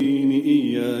يوم الدين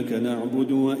إياك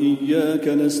نعبد وإياك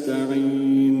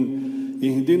نستعين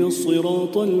اهدنا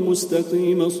الصراط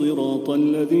المستقيم صراط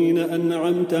الذين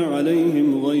أنعمت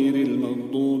عليهم غير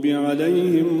المغضوب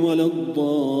عليهم ولا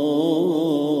الضالين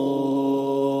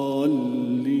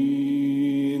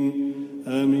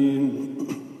آمين.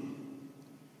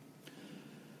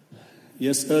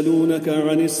 يسألونك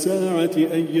عن الساعة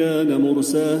أيان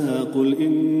مرساها قل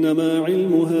إنما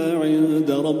علمها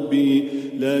عند ربي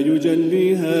لا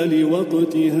يجليها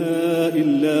لوقتها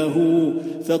إلا هو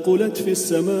ثقلت في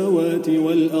السماوات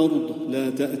والأرض لا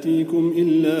تأتيكم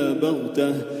إلا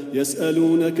بغتة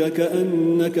يسألونك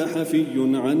كأنك حفي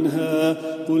عنها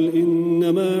قل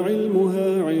إنما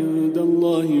علمها عند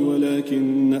الله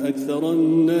ولكن أكثر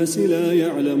الناس لا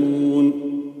يعلمون.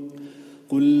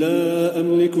 قل لا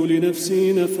أملك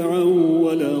لنفسي نفعا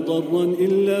ولا ضرا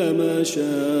إلا ما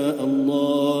شاء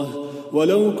الله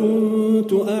ولو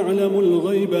كنت أعلم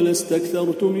الغيب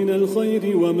لاستكثرت من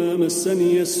الخير وما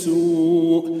مسني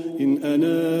السوء إن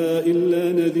أنا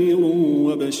إلا نذير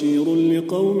وبشير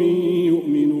لقوم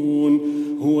يؤمنون.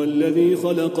 هو الذي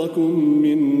خلقكم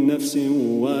من نفس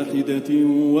واحدة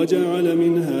وجعل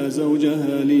منها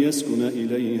زوجها ليسكن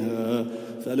إليها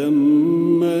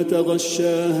فلما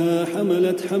تغشاها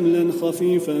حملت حملا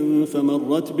خفيفا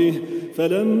فمرت به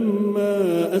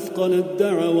فلما أثقلت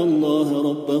دعوا الله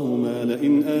ربهما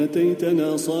لئن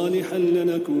آتيتنا صالحا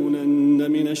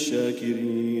لنكونن من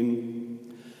الشاكرين.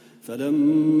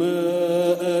 فلما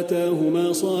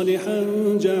آتاهما صالحا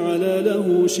جعلا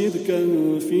له شركا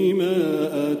فيما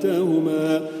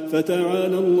آتاهما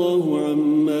فتعالى الله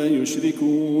عما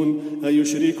يشركون.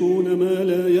 أيشركون ما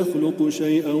لا يخلق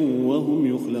شيئا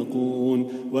وهم يخلقون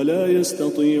ولا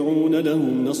يستطيعون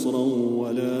لهم نصرا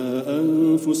ولا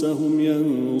أنفسهم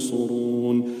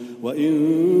ينصرون. وإن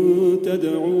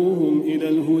تدعوهم إلى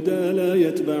الهدى لا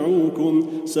يتبعوكم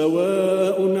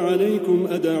سواء عليكم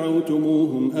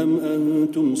أدعوتموهم أم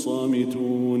أنتم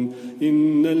صامتون.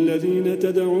 إن الذين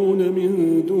تدعون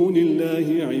من دون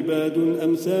الله عباد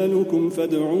أمثالكم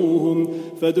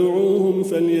فادعوهم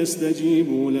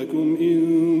فليستجيبوا لكم إن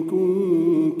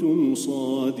كنتم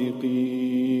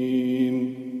صادقين.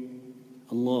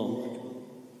 الله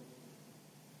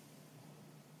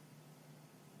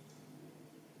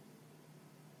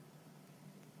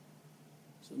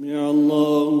سمع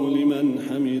الله لمن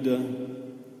حمده.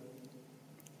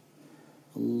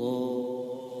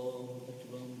 الله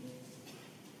أكبر.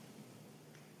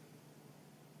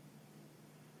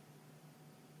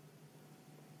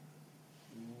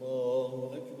 الله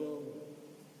أكبر.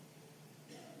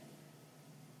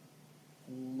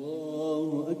 الله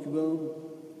أكبر.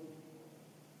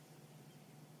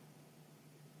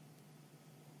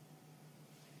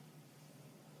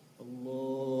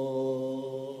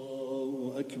 الله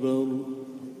أكبر.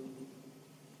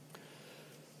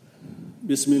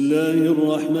 بسم الله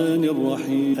الرحمن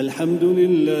الرحيم. الحمد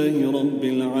لله رب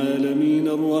العالمين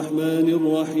الرحمن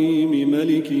الرحيم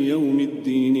ملك يوم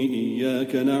الدين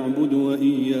إياك نعبد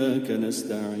وإياك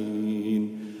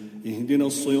نستعين اهدنا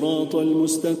الصراط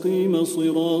المستقيم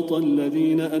صراط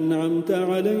الذين أنعمت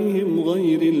عليهم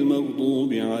غير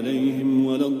المغضوب عليهم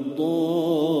ولا الضالين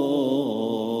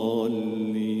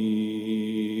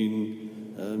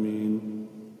آمين.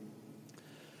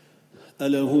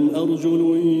 ألهم أرجل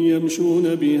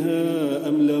يمشون بها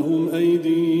أم لهم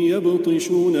أيدي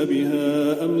يبطشون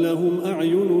بها أم لهم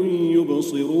أعين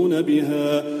يبصرون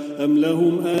بها أم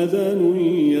لهم آذان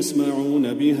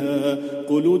يسمعون بها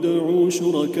قل ادعوا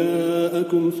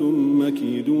شركاءكم ثم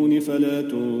كيدون فلا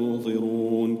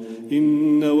تنظرون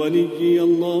إن وليي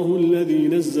الله الذي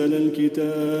نزل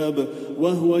الكتاب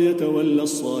وهو يتولى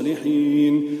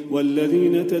الصالحين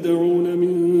والذين تدعون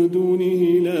من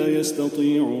دونه لا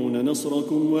يستطيعون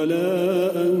نصركم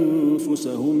ولا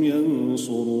أنفسهم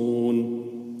ينصرون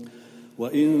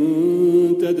وإن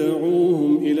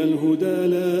تدعوهم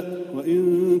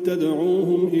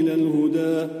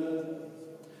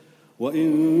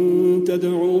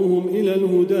إلى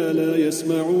الهدى لا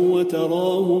يسمعوا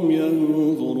وتراهم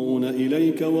ينظرون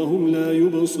إليك وهم لا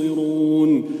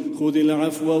يبصرون خذ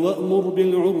العفو وأمر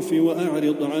بالعرف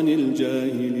وأعرض عن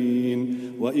الجاهلين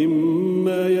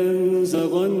وإما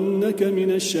ينزغنك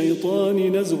من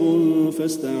الشيطان نزغ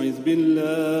فاستعذ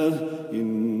بالله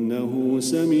إنه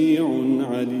سميع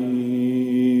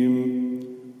عليم.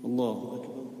 الله أكبر.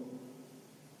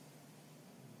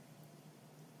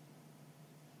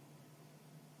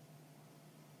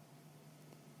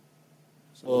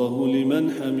 الله لمن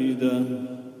حمده.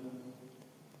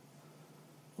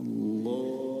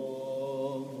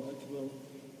 الله أكبر.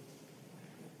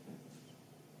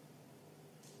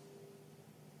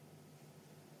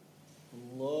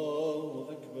 الله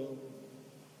أكبر.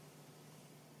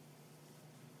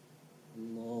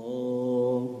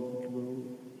 الله أكبر.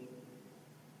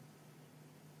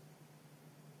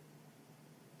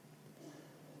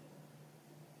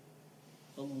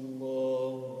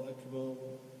 الله أكبر.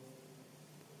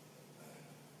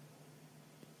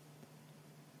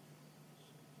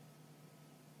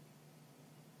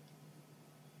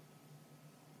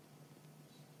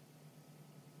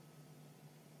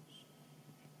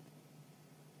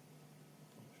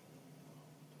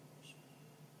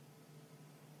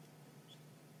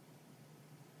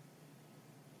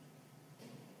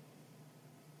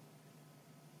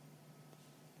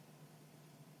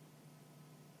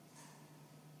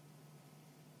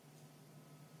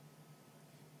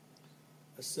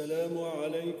 السلام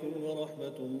عليكم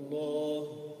ورحمة الله.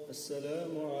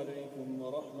 السلام عليكم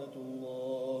ورحمة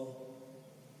الله.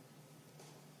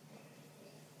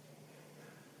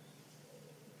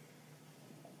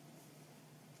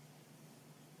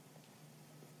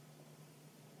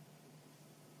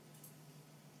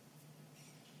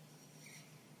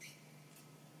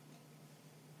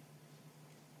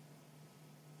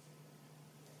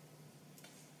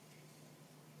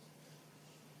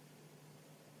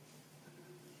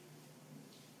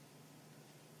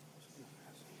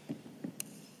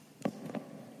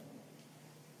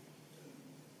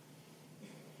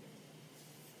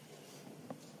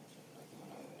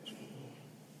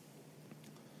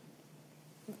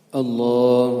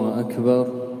 الله أكبر.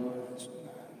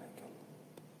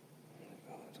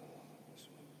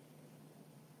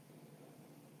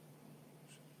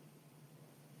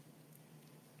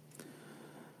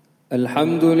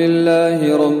 الحمد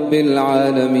لله رب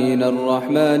العالمين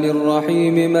الرحمن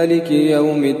الرحيم ملك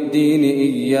يوم الدين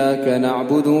إياك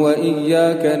نعبد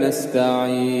وإياك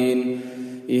نستعين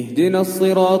اهدنا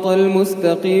الصراط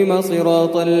المستقيم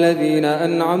صراط الذين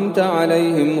أنعمت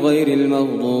عليهم غير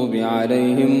المغضوب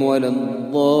عليهم ولا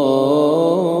الضالين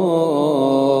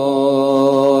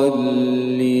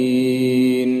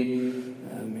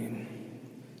آمين.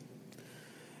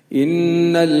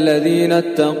 إن الذين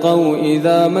اتقوا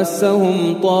إذا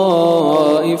مسهم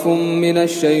طائف من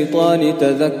الشيطان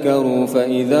تذكروا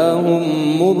فإذا هم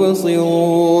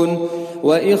مبصرون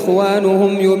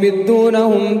وإخوانهم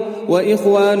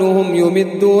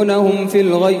يمدونهم في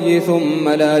الغي ثم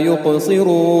لا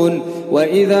يقصرون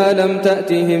وإذا لم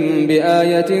تأتهم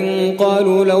بآية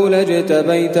قالوا لولا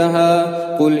اجتبيتها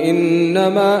قل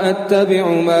إنما أتبع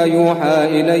ما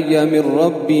يوحى إلي من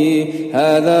ربي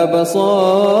هذا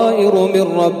بصائر من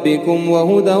ربكم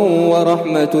وهدى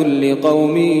ورحمة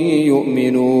لقوم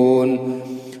يؤمنون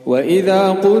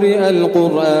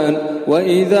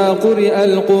وإذا قرئ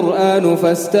القرآن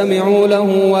فاستمعوا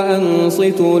له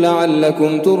وأنصتوا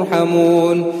لعلكم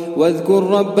ترحمون واذكر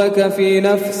ربك في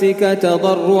نفسك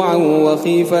تضرعا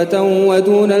وخيفة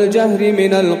ودون الجهر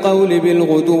من القول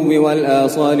بالغدو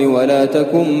والآصال ولا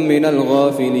تكن من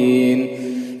الغافلين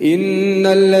إن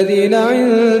الذين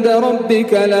عند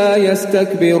ربك لا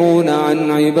يستكبرون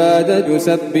عن عبادته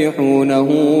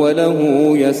يسبحونه وله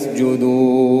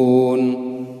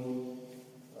يسجدون.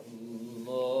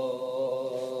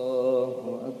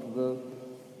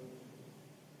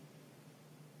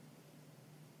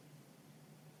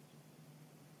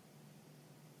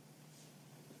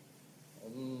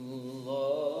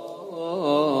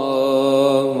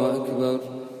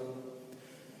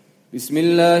 بسم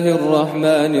الله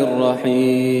الرحمن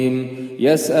الرحيم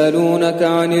يسألونك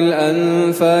عن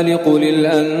الأنفال قل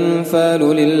الأنفال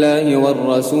لله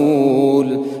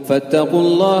والرسول فاتقوا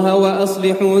الله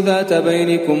وأصلحوا ذات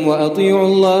بينكم وأطيعوا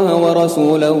الله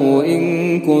ورسوله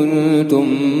إن كنتم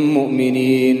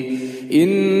مؤمنين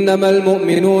إنما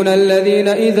المؤمنون الذين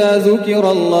إذا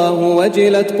ذكر الله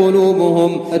وجلت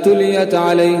قلوبهم تليت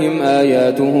عليهم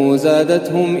آياته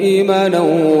زادتهم إيمانا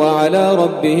وعلى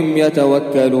ربهم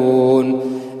يتوكلون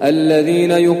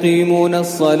الذين يقيمون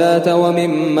الصلاة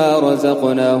ومما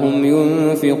رزقناهم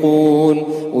ينفقون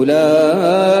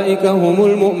أولئك هم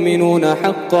المؤمنون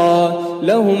حقا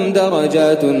لهم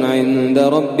درجات عند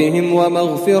ربهم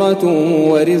ومغفرة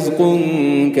ورزق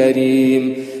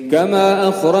كريم كما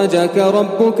أخرجك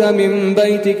ربك من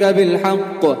بيتك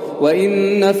بالحق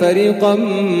وإن فريقا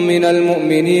من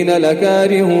المؤمنين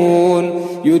لكارهون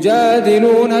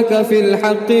يجادلونك في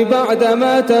الحق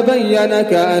بعدما تبين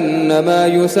كأنما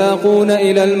يساقون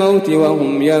إلى الموت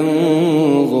وهم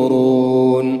ينظرون.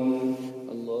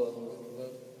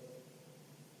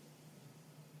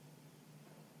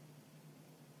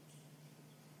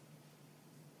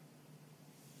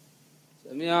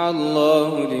 سمع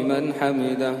الله لمن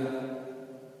حمده.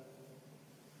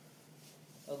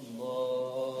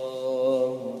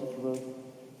 الله أكبر.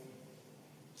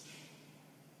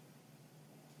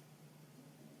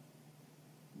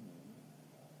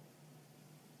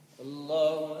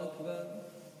 الله أكبر.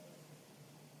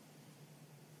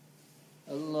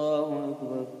 الله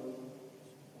أكبر.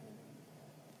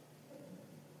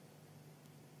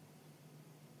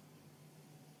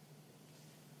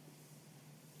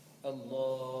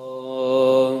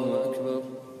 الله أكبر.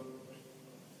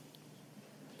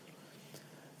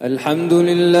 الحمد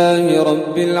لله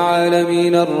رب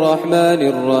العالمين الرحمن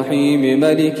الرحيم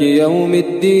ملك يوم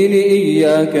الدين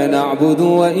إياك نعبد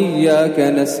وإياك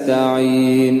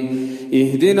نستعين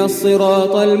اهدنا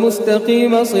الصراط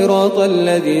المستقيم صراط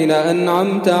الذين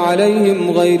أنعمت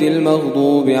عليهم غير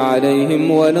المغضوب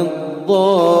عليهم ولا الضالين.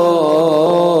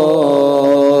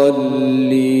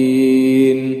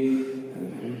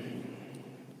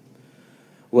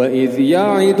 وإذ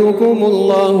يعدكم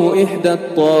الله إحدى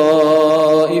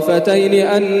الطائفتين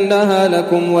أنها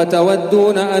لكم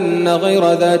وتودون أن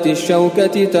غير ذات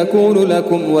الشوكة تكون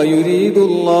لكم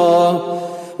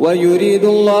ويريد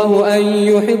الله أن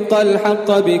يحق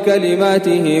الحق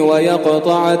بكلماته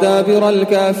ويقطع دابر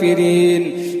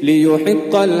الكافرين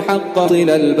ليحق الحق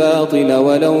الباطل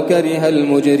ولو كره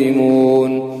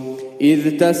المجرمون.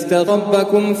 إذ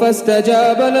تستغبكم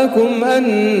فاستجاب لكم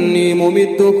أني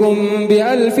ممدكم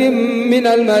ب1000 من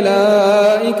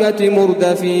الملائكة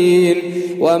مردفين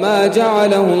وما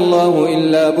جعله الله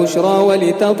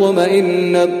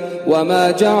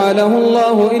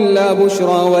إلا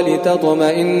بشرى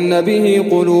ولتطمئن به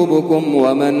قلوبكم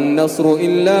وما النصر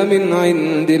إلا من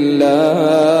عند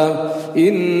الله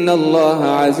إن الله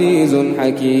عزيز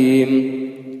حكيم.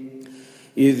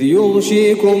 إذ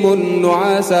يغشيكم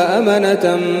النعاس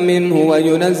أمنة منه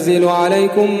وينزل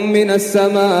عليكم من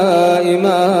السماء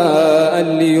ماء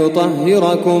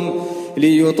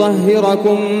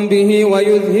ليطهركم به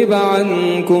ويذهب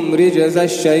عنكم رجز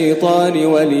الشيطان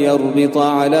وليربط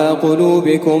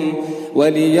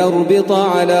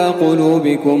على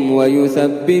قلوبكم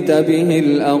ويثبت به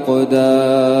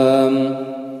الأقدام.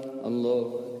 الله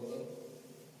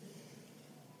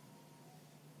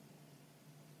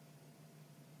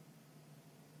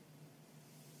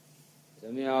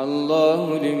سمع الله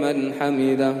لمن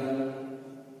حمده.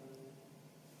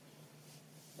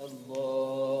 الله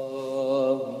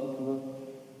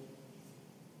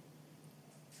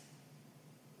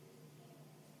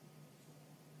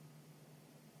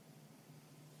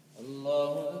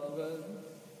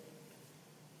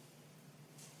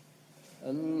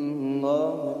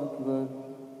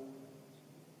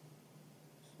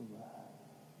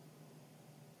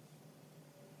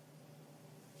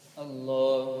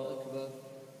الله أكبر.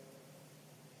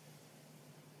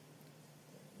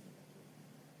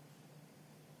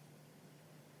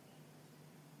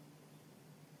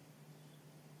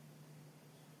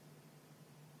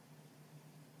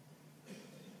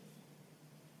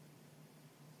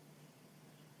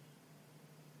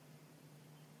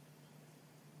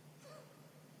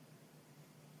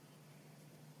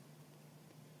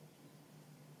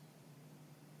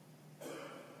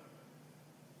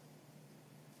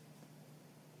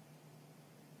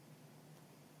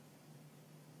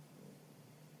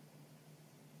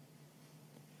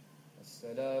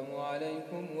 السلام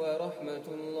عليكم ورحمة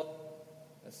الله.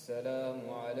 السلام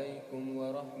عليكم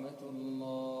ورحمة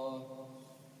الله.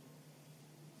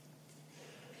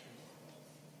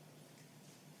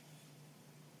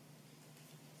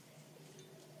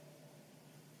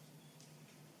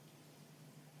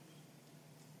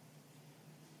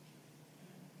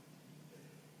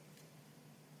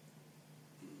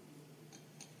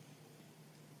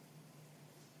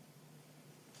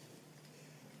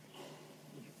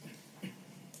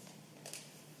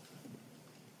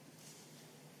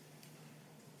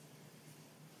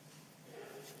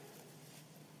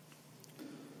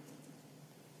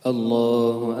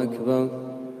 الله أكبر.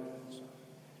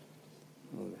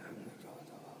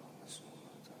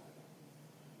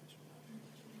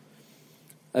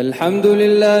 الحمد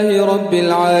لله رب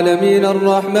العالمين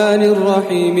الرحمن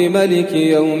الرحيم ملك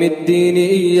يوم الدين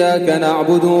إياك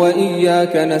نعبد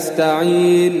وإياك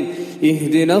نستعين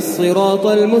اهدنا الصراط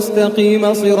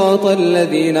المستقيم صراط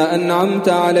الذين أنعمت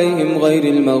عليهم غير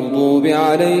المغضوب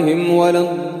عليهم ولا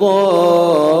الضالين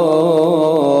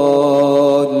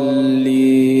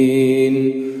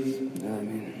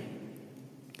آمين.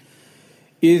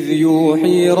 إذ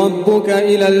يوحي ربك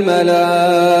إلى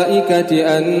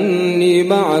الملائكة أني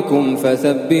معكم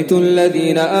فثبتوا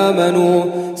الذين آمنوا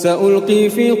سألقي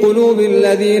في قلوب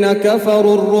الذين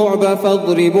كفروا الرعب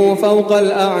فاضربوا فوق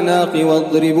الأعناق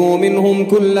واضربوا منهم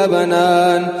كل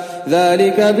بنان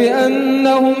ذلك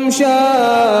بأنهم شاقوا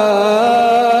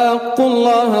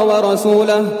الله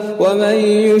ورسوله ومن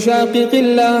يشاقق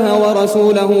الله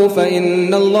ورسوله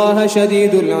فإن الله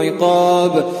شديد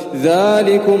العقاب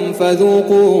ذلكم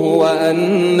فذوقوه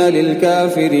وأن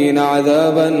للكافرين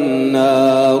عذاب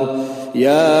النار.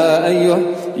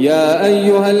 يا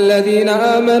أيها الذين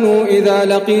آمنوا إذا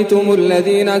لقيتم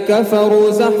الذين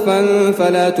كفروا زحفا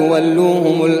فلا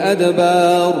تولوهم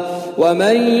الأدبار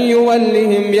ومن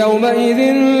يولهم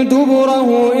يومئذ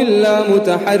دبره إلا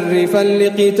متحرفا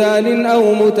لقتال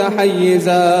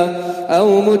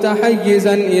أو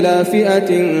متحيزا إلى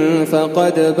فئة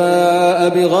فقد باء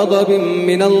بغضب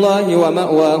من الله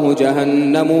ومأواه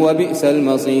جهنم وبئس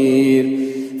المصير.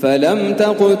 فلم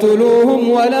تقتلوهم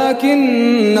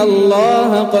ولكن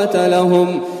الله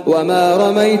قتلهم وما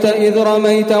رميت إذ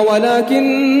رميت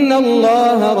ولكن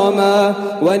الله رمى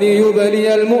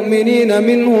وليبلي المؤمنين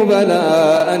منه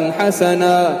بلاء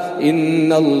حسنا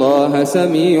إن الله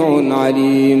سميع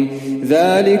عليم.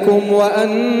 ذلكم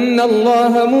وأن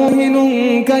الله موهن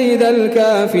كيد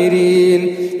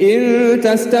الكافرين. إن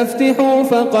تستفتحوا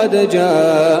فقد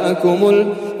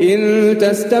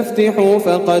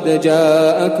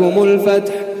جاءكم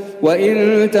الفتح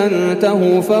وإن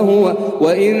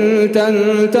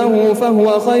تنتهوا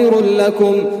فهو خير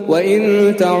لكم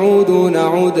وإن تعودوا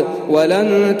نعد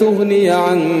ولن تغني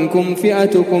عنكم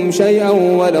فئتكم شيئا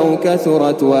ولو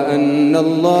كثرت وأن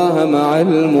الله مع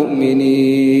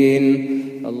المؤمنين.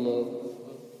 الله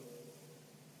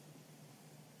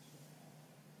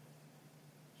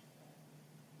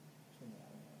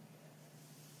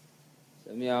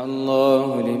سمع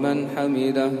الله لمن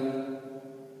حمده.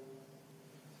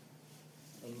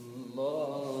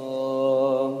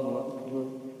 الله أكبر.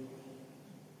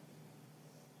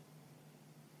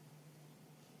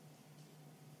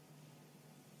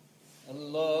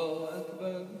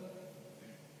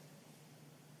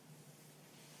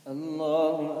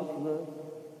 الله أكبر.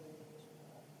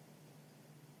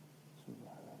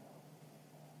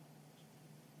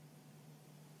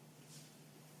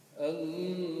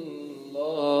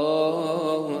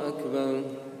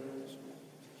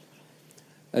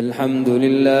 الحمد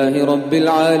لله رب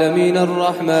العالمين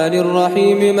الرحمن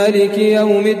الرحيم ملك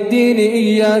يوم الدين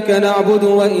إياك نعبد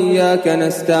وإياك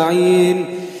نستعين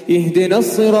اهدنا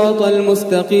الصراط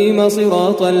المستقيم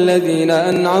صراط الذين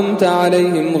أنعمت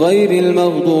عليهم غير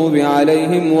المغضوب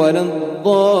عليهم ولا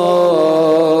الضالين.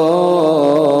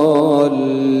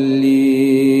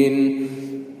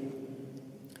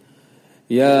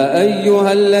 يا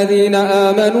أيها الذين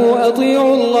آمنوا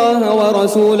أطيعوا الله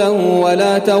ورسوله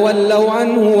ولا تولوا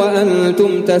عنه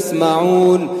وأنتم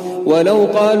تسمعون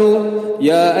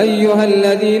يا أيها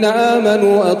الذين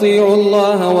آمنوا أطيعوا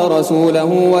الله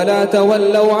ورسوله ولا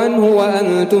تولوا عنه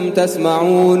وأنتم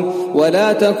تسمعون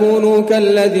ولا تكونوا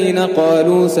كالذين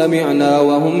قالوا سمعنا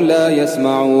وهم لا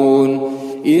يسمعون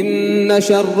إن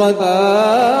شر الدواب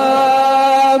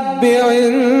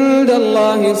عند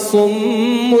الله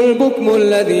الصم البكم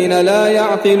الذين لا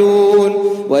يعقلون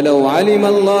ولو علم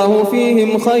الله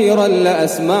فيهم خيرا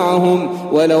لأسمعهم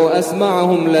ولو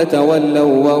أسمعهم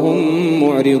لتولوا وهم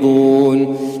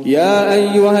معرضون يا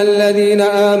أيها الذين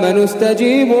آمنوا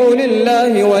استجيبوا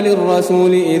لله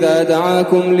وللرسول إذا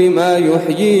دعاكم لما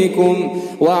يحييكم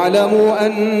واعلموا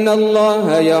أن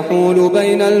الله يحول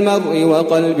بين المرء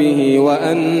وقلبه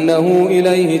وأنه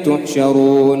إليه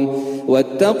تحشرون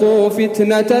واتقوا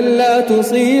فتنة لا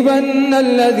تصيبن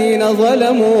الذين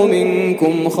ظلموا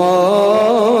منكم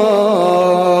خاصة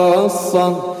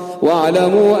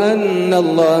واعلموا أن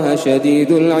الله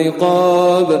شديد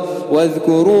العقاب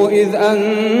واذكروا إذ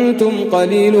أنتم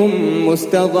قليل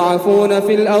مستضعفون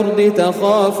في الأرض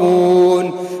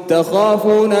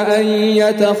تخافون أن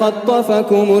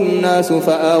يتخطفكم الناس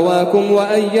فآواكم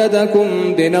وأيدكم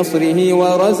بنصره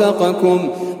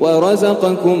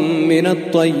ورزقكم من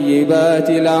الطيبات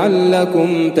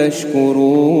لعلكم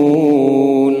تشكرون.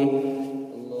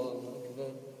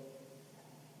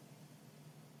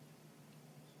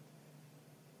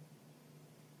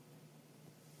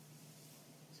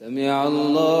 سمع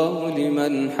الله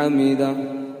لمن حمده.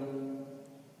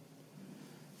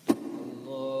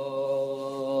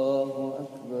 الله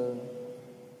أكبر.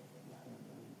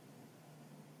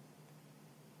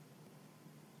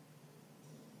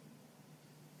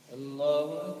 الله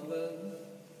أكبر.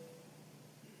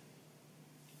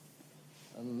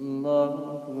 الله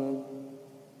أكبر.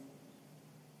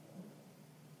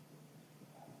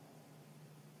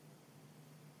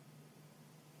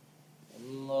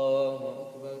 الله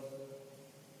أكبر.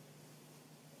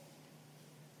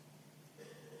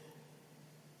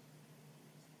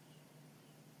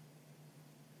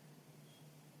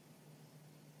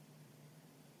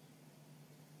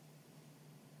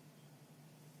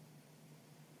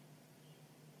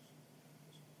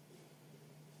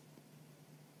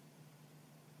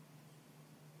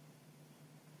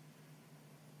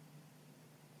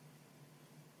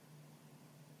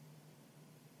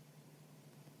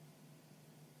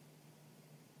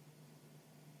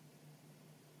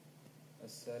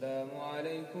 السلام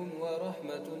عليكم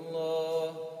ورحمة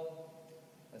الله.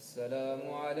 السلام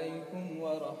عليكم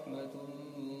ورحمة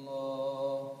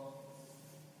الله.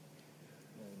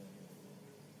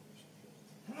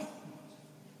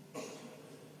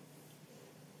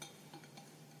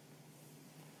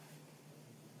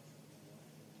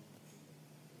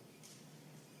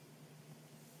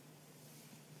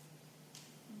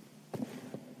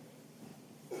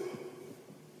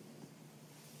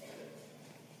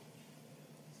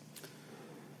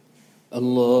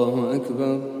 الله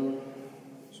أكبر.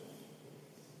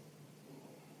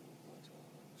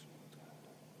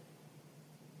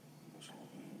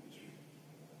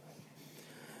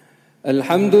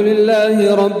 الحمد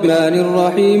لله رب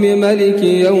الرحيم ملك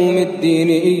يوم الدين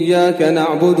إياك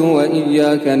نعبد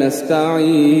وإياك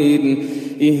نستعين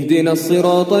اهدنا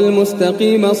الصراط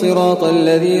المستقيم صراط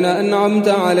الذين أنعمت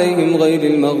عليهم غير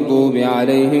المغضوب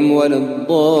عليهم ولا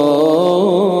الضالين.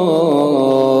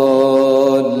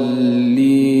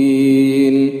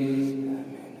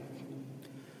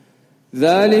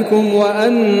 ذلكم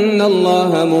وأن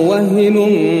الله موهن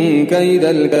كيد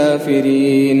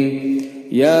الكافرين.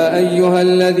 يا أيها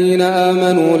الذين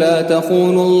آمنوا لا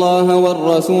تخونوا الله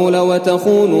والرسول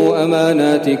وتخونوا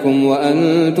أماناتكم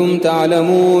وأنتم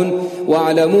تعلمون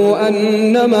واعلموا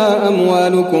أنما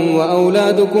أموالكم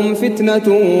وأولادكم فتنة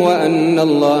وأن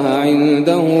الله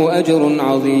عنده أجر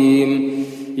عظيم.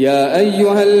 يا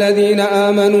أيها الذين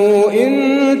آمنوا إن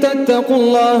تتقوا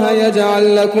الله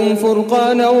يجعل لكم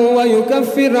فرقانا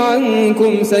ويكفر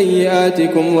عنكم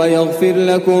سيئاتكم ويغفر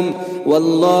لكم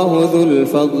والله ذو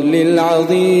الفضل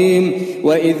العظيم.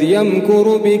 وإذ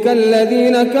يمكر بك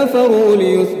الذين كفروا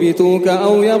ليثبتوك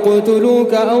أو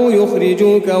يقتلوك أو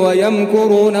يخرجوك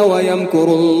ويمكرون ويمكر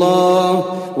الله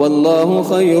والله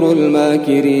خير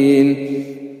الماكرين.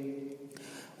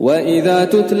 وإذا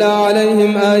تتلى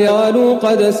عليهم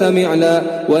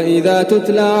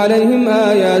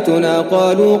آياتنا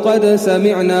قالوا قد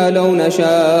سمعنا لو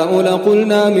نشاء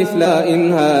لقلنا مثل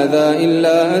إن هذا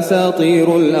إلا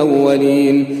أساطير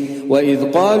الأولين.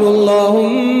 وإذ قالوا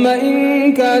اللهم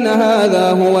إن كان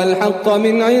هذا هو الحق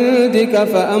من عندك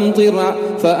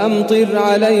فأمطر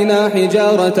علينا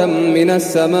حجارة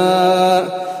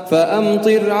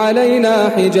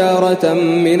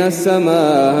من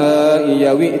السماء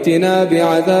أو ائتنا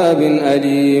بعذاب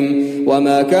أليم.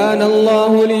 وما كان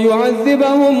الله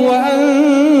ليعذبهم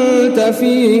وأنت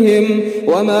فيهم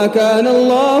وما كان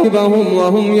الله ليعذبهم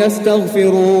وهم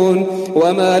يستغفرون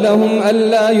وما لهم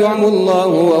ألا يعموا الله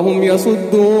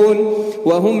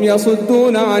وهم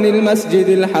يصدون عن المسجد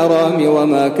الحرام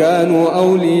وما كانوا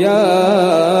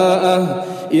أولياءه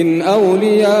إن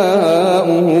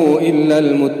أولياؤه إلا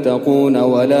المتقون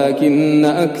ولكن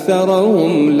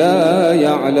أكثرهم لا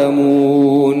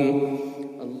يعلمون.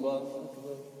 الله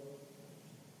أكبر.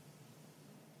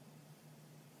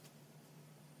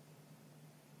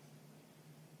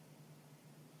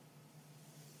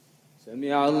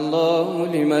 سمع الله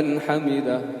لمن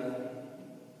حمده.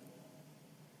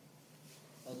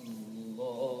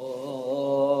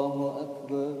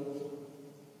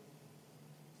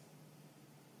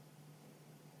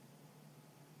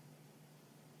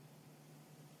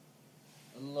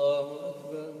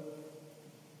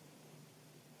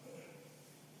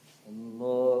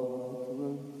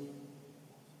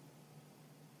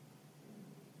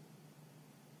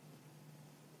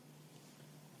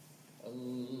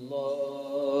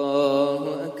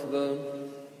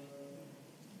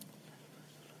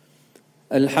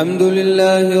 الحمد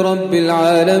لله رب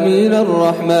العالمين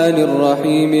الرحمن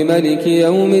الرحيم ملك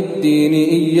يوم الدين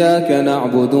إياك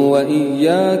نعبد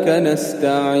وإياك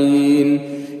نستعين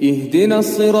اهدنا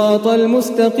الصراط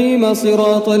المستقيم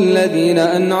صراط الذين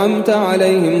أنعمت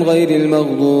عليهم غير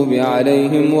المغضوب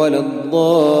عليهم ولا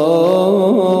الضالين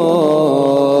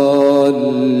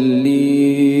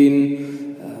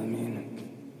آمين.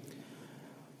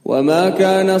 وما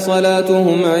كان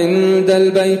صلاتهم عند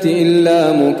البيت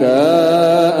إلا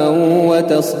مكاء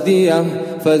وتصدية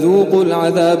فذوقوا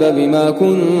العذاب بما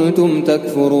كنتم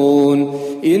تكفرون.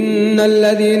 إن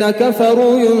الذين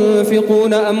كفروا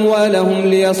ينفقون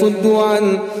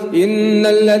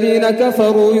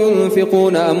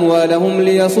أموالهم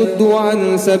ليصدوا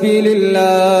عن سبيل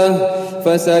الله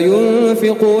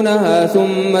فسينفقونها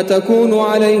ثم تكون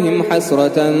عليهم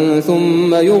حسرة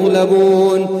ثم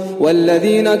يغلبون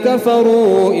والذين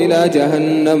كفروا إلى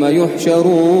جهنم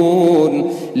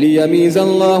يحشرون ليميز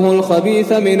الله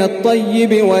الخبيث من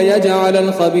الطيب ويجعل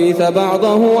الخبيث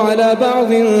بعضه على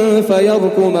بعض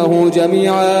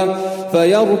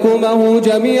فيركمه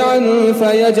جميعا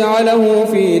فيجعله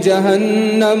في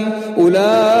جهنم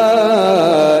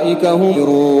أولئك هم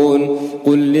الخاسرون.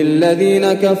 قل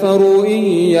للذين كفروا إن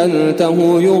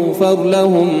ينتهوا يغفر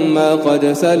لهم ما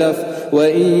قد سلف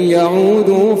وإن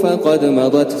يعودوا فقد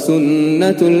مضت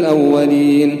سنة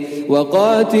الأولين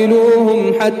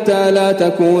وقاتلوهم حتى لا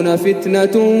تكون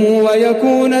فتنة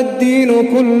ويكون الدين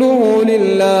كله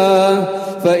لله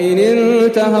فإن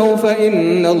انتهوا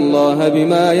فإن الله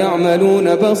بما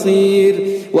يعملون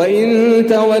بصير وإن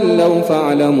تولوا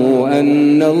فاعلموا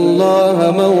أن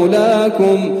الله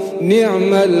مولاكم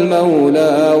نعم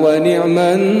المولى ونعم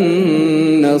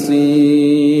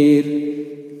النصير.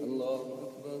 الله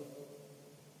أكبر.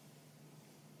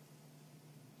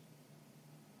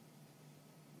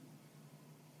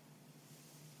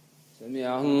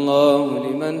 سمع الله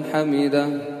لمن حمده.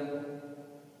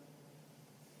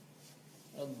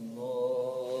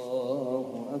 الله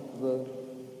أكبر.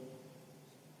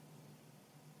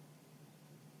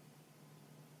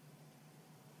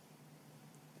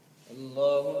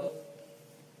 الله أكبر.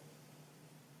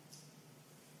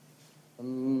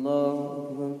 الله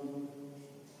أكبر.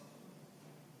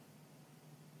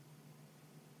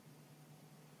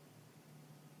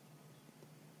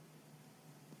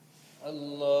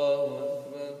 الله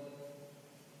أكبر.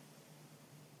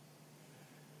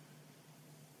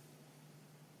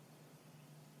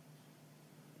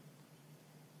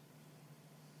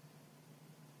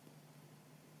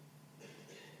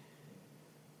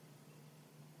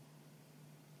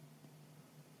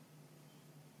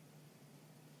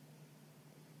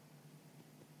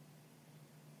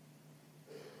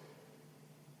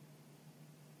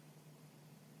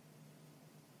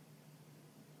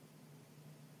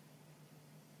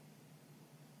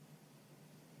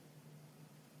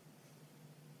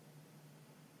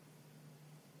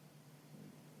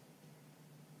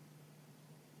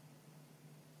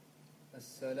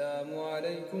 السلام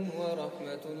عليكم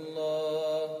ورحمة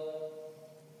الله.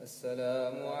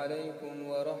 السلام عليكم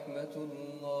ورحمة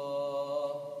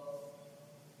الله.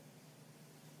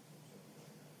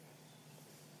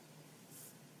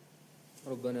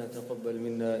 ربنا تقبل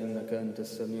منا إنك أنت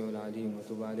السميع العليم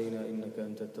وتب علينا إنك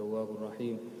أنت التواب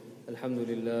الرحيم. الحمد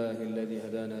لله الذي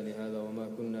هدانا لهذا وما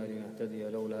كنا لنهتدي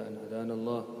لولا أن هدانا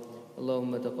الله.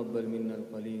 اللهم تقبل منا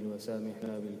القليل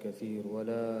وسامحنا بالكثير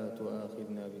ولا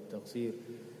تؤاخذنا بالتقصير.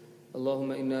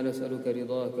 اللهم إنا نسألك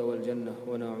رضاك والجنة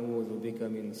ونعوذ بك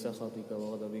من سخطك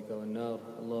وغضبك والنار.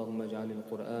 اللهم اجعل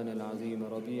القرآن العظيم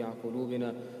ربيع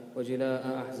قلوبنا وجلاء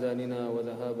أحزاننا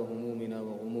وذهاب همومنا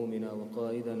وغمومنا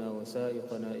وقائدنا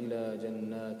وسائقنا إلى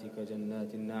جناتك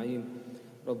جنات النعيم.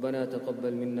 ربنا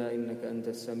تقبل منا إنك أنت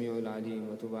السميع العليم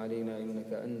وتب علينا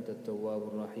إنك أنت التواب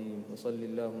الرحيم. وصل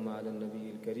اللهم على النبي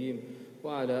الكريم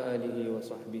وعلى آله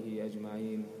وصحبه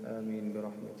أجمعين. آمين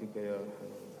برحمتك يا أرحم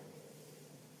الراحمين.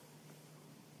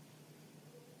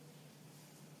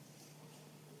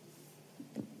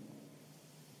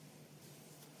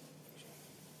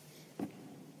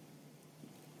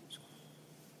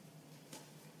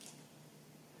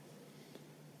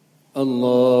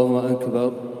 الله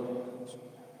أكبر.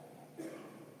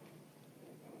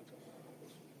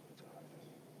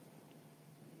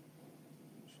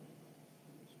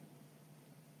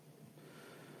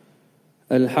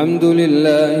 الحمد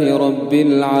لله رب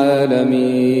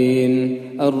العالمين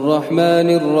الرحمن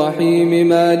الرحيم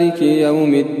مالك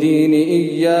يوم الدين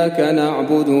إياك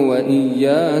نعبد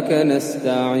وإياك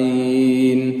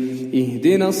نستعين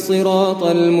اهدنا الصراط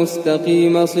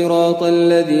المستقيم صراط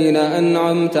الذين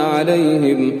أنعمت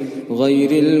عليهم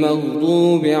غير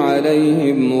المغضوب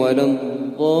عليهم ولا الضالين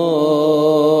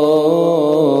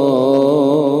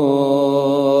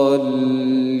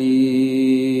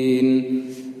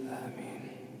آمين.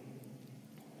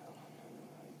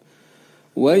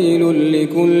 ويل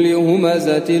لكل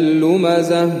همزة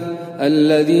لمزة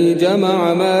الذي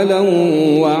جمع مالا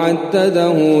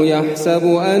وعدده يحسب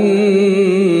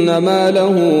أن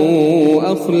ماله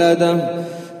أخلده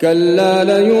كلا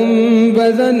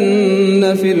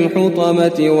لينبذن في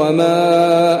الحطمة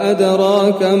وما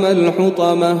أدراك ما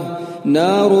الحطمة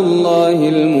نار الله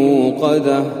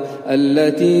الموقدة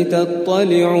التي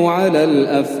تطلع على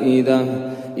الأفئدة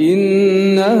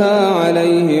إنها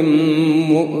عليهم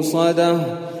مؤصدة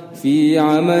في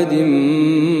عمد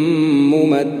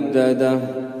ممددة.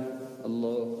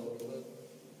 الله أكبر.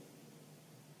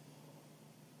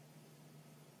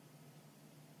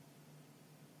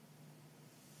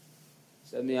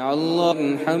 سمع الله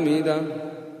لمن حمده.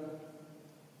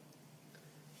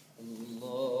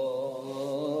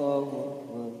 الله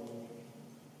أكبر.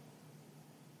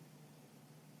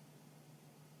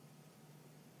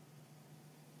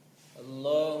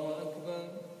 الله أكبر.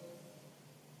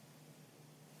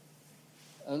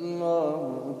 الله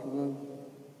أكبر.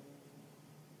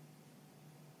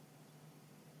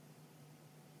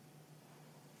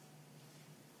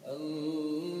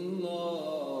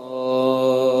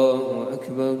 الله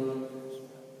أكبر.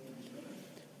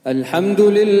 الحمد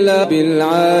لله رب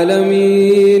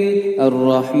العالمين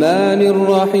الرحمن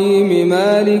الرحيم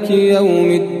مالك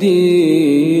يوم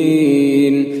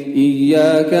الدين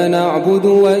إياك نعبد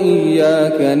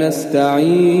وإياك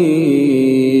نستعين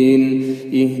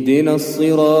اهدنا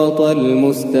الصراط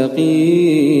المستقيم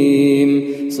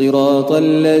صراط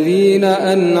الذين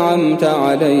أنعمت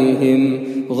عليهم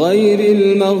غير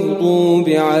المغضوب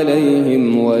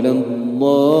عليهم ولا الضالين.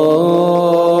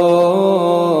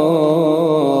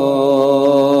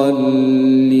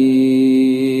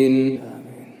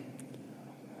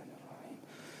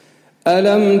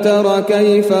 ألم تر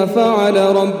كيف فعل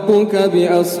ربك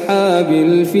بأصحاب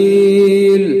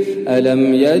الفيل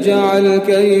ألم يجعل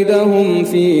كيدهم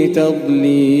في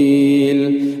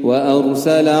تضليل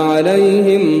وأرسل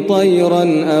عليهم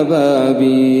طيرا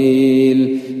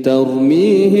أبابيل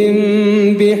ترميهم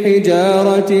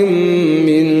بحجارة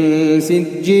من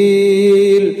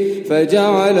سجيل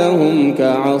فجعلهم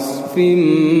كعصف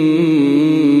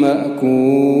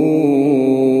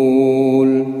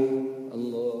مأكول.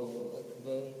 الله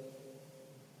أكبر.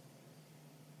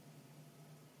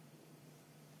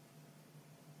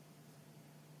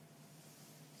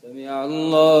 سمع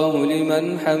الله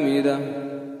لمن حمده.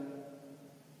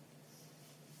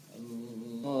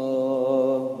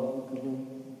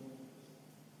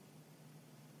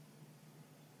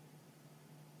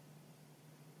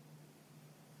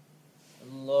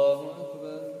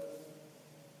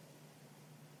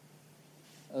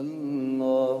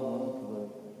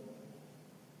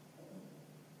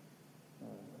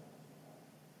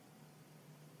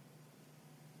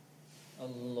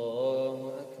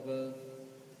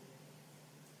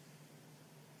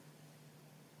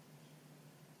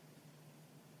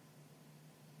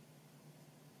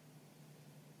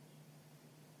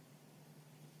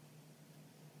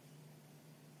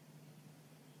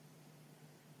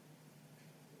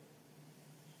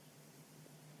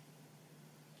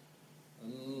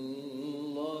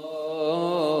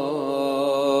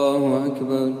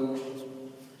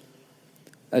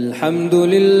 الحمد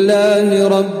لله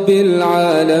رب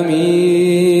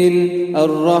العالمين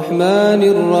الرحمن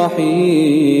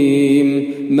الرحيم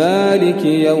مالك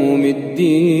يوم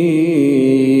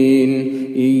الدين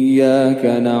إياك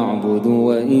نعبد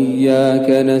وإياك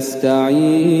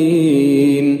نستعين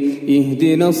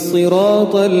اهدنا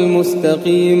الصراط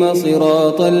المستقيم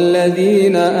صراط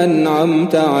الذين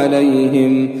أنعمت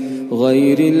عليهم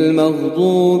غير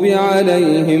المغضوب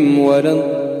عليهم ولا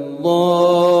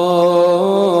الضالين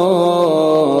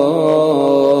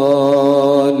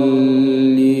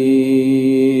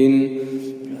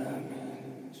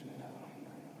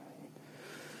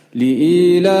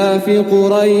لإيلاف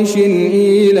قريش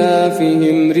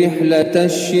إيلافهم رحلة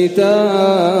الشتاء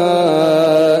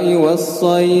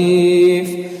والصيف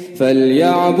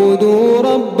فليعبدوا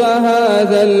رب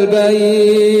هذا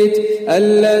البيت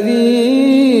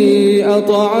الذي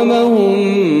أطعمهم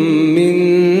من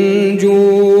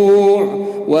جوع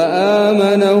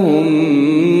وآمنهم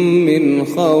من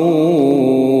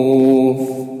خوف.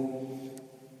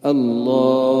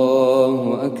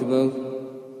 الله أكبر.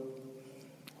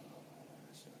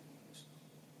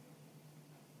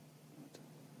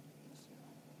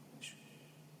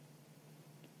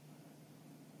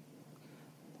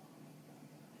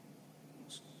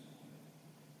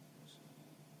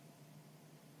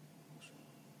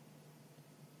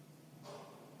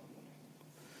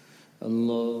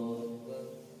 الله أكبر.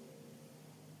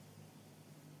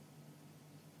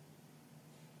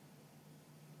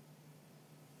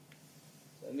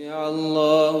 سمع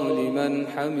الله لمن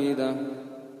حمده.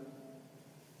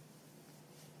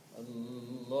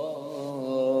 الله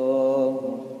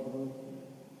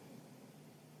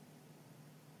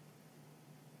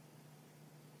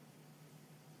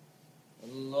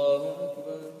الله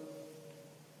أكبر.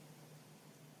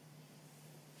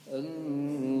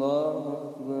 الله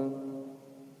أكبر.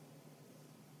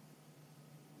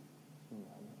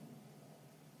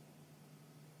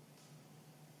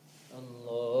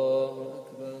 الله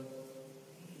أكبر.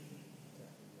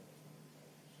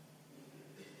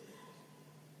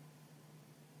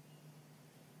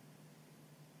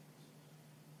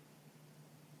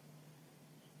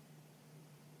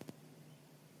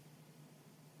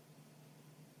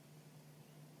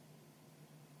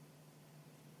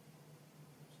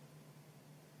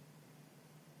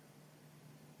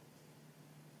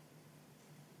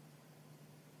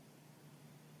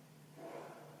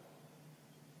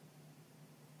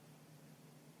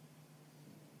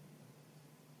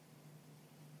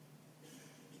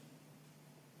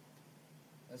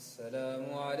 السلام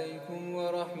عليكم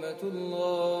ورحمة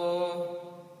الله.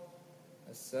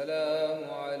 السلام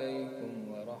عليكم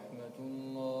ورحمة الله.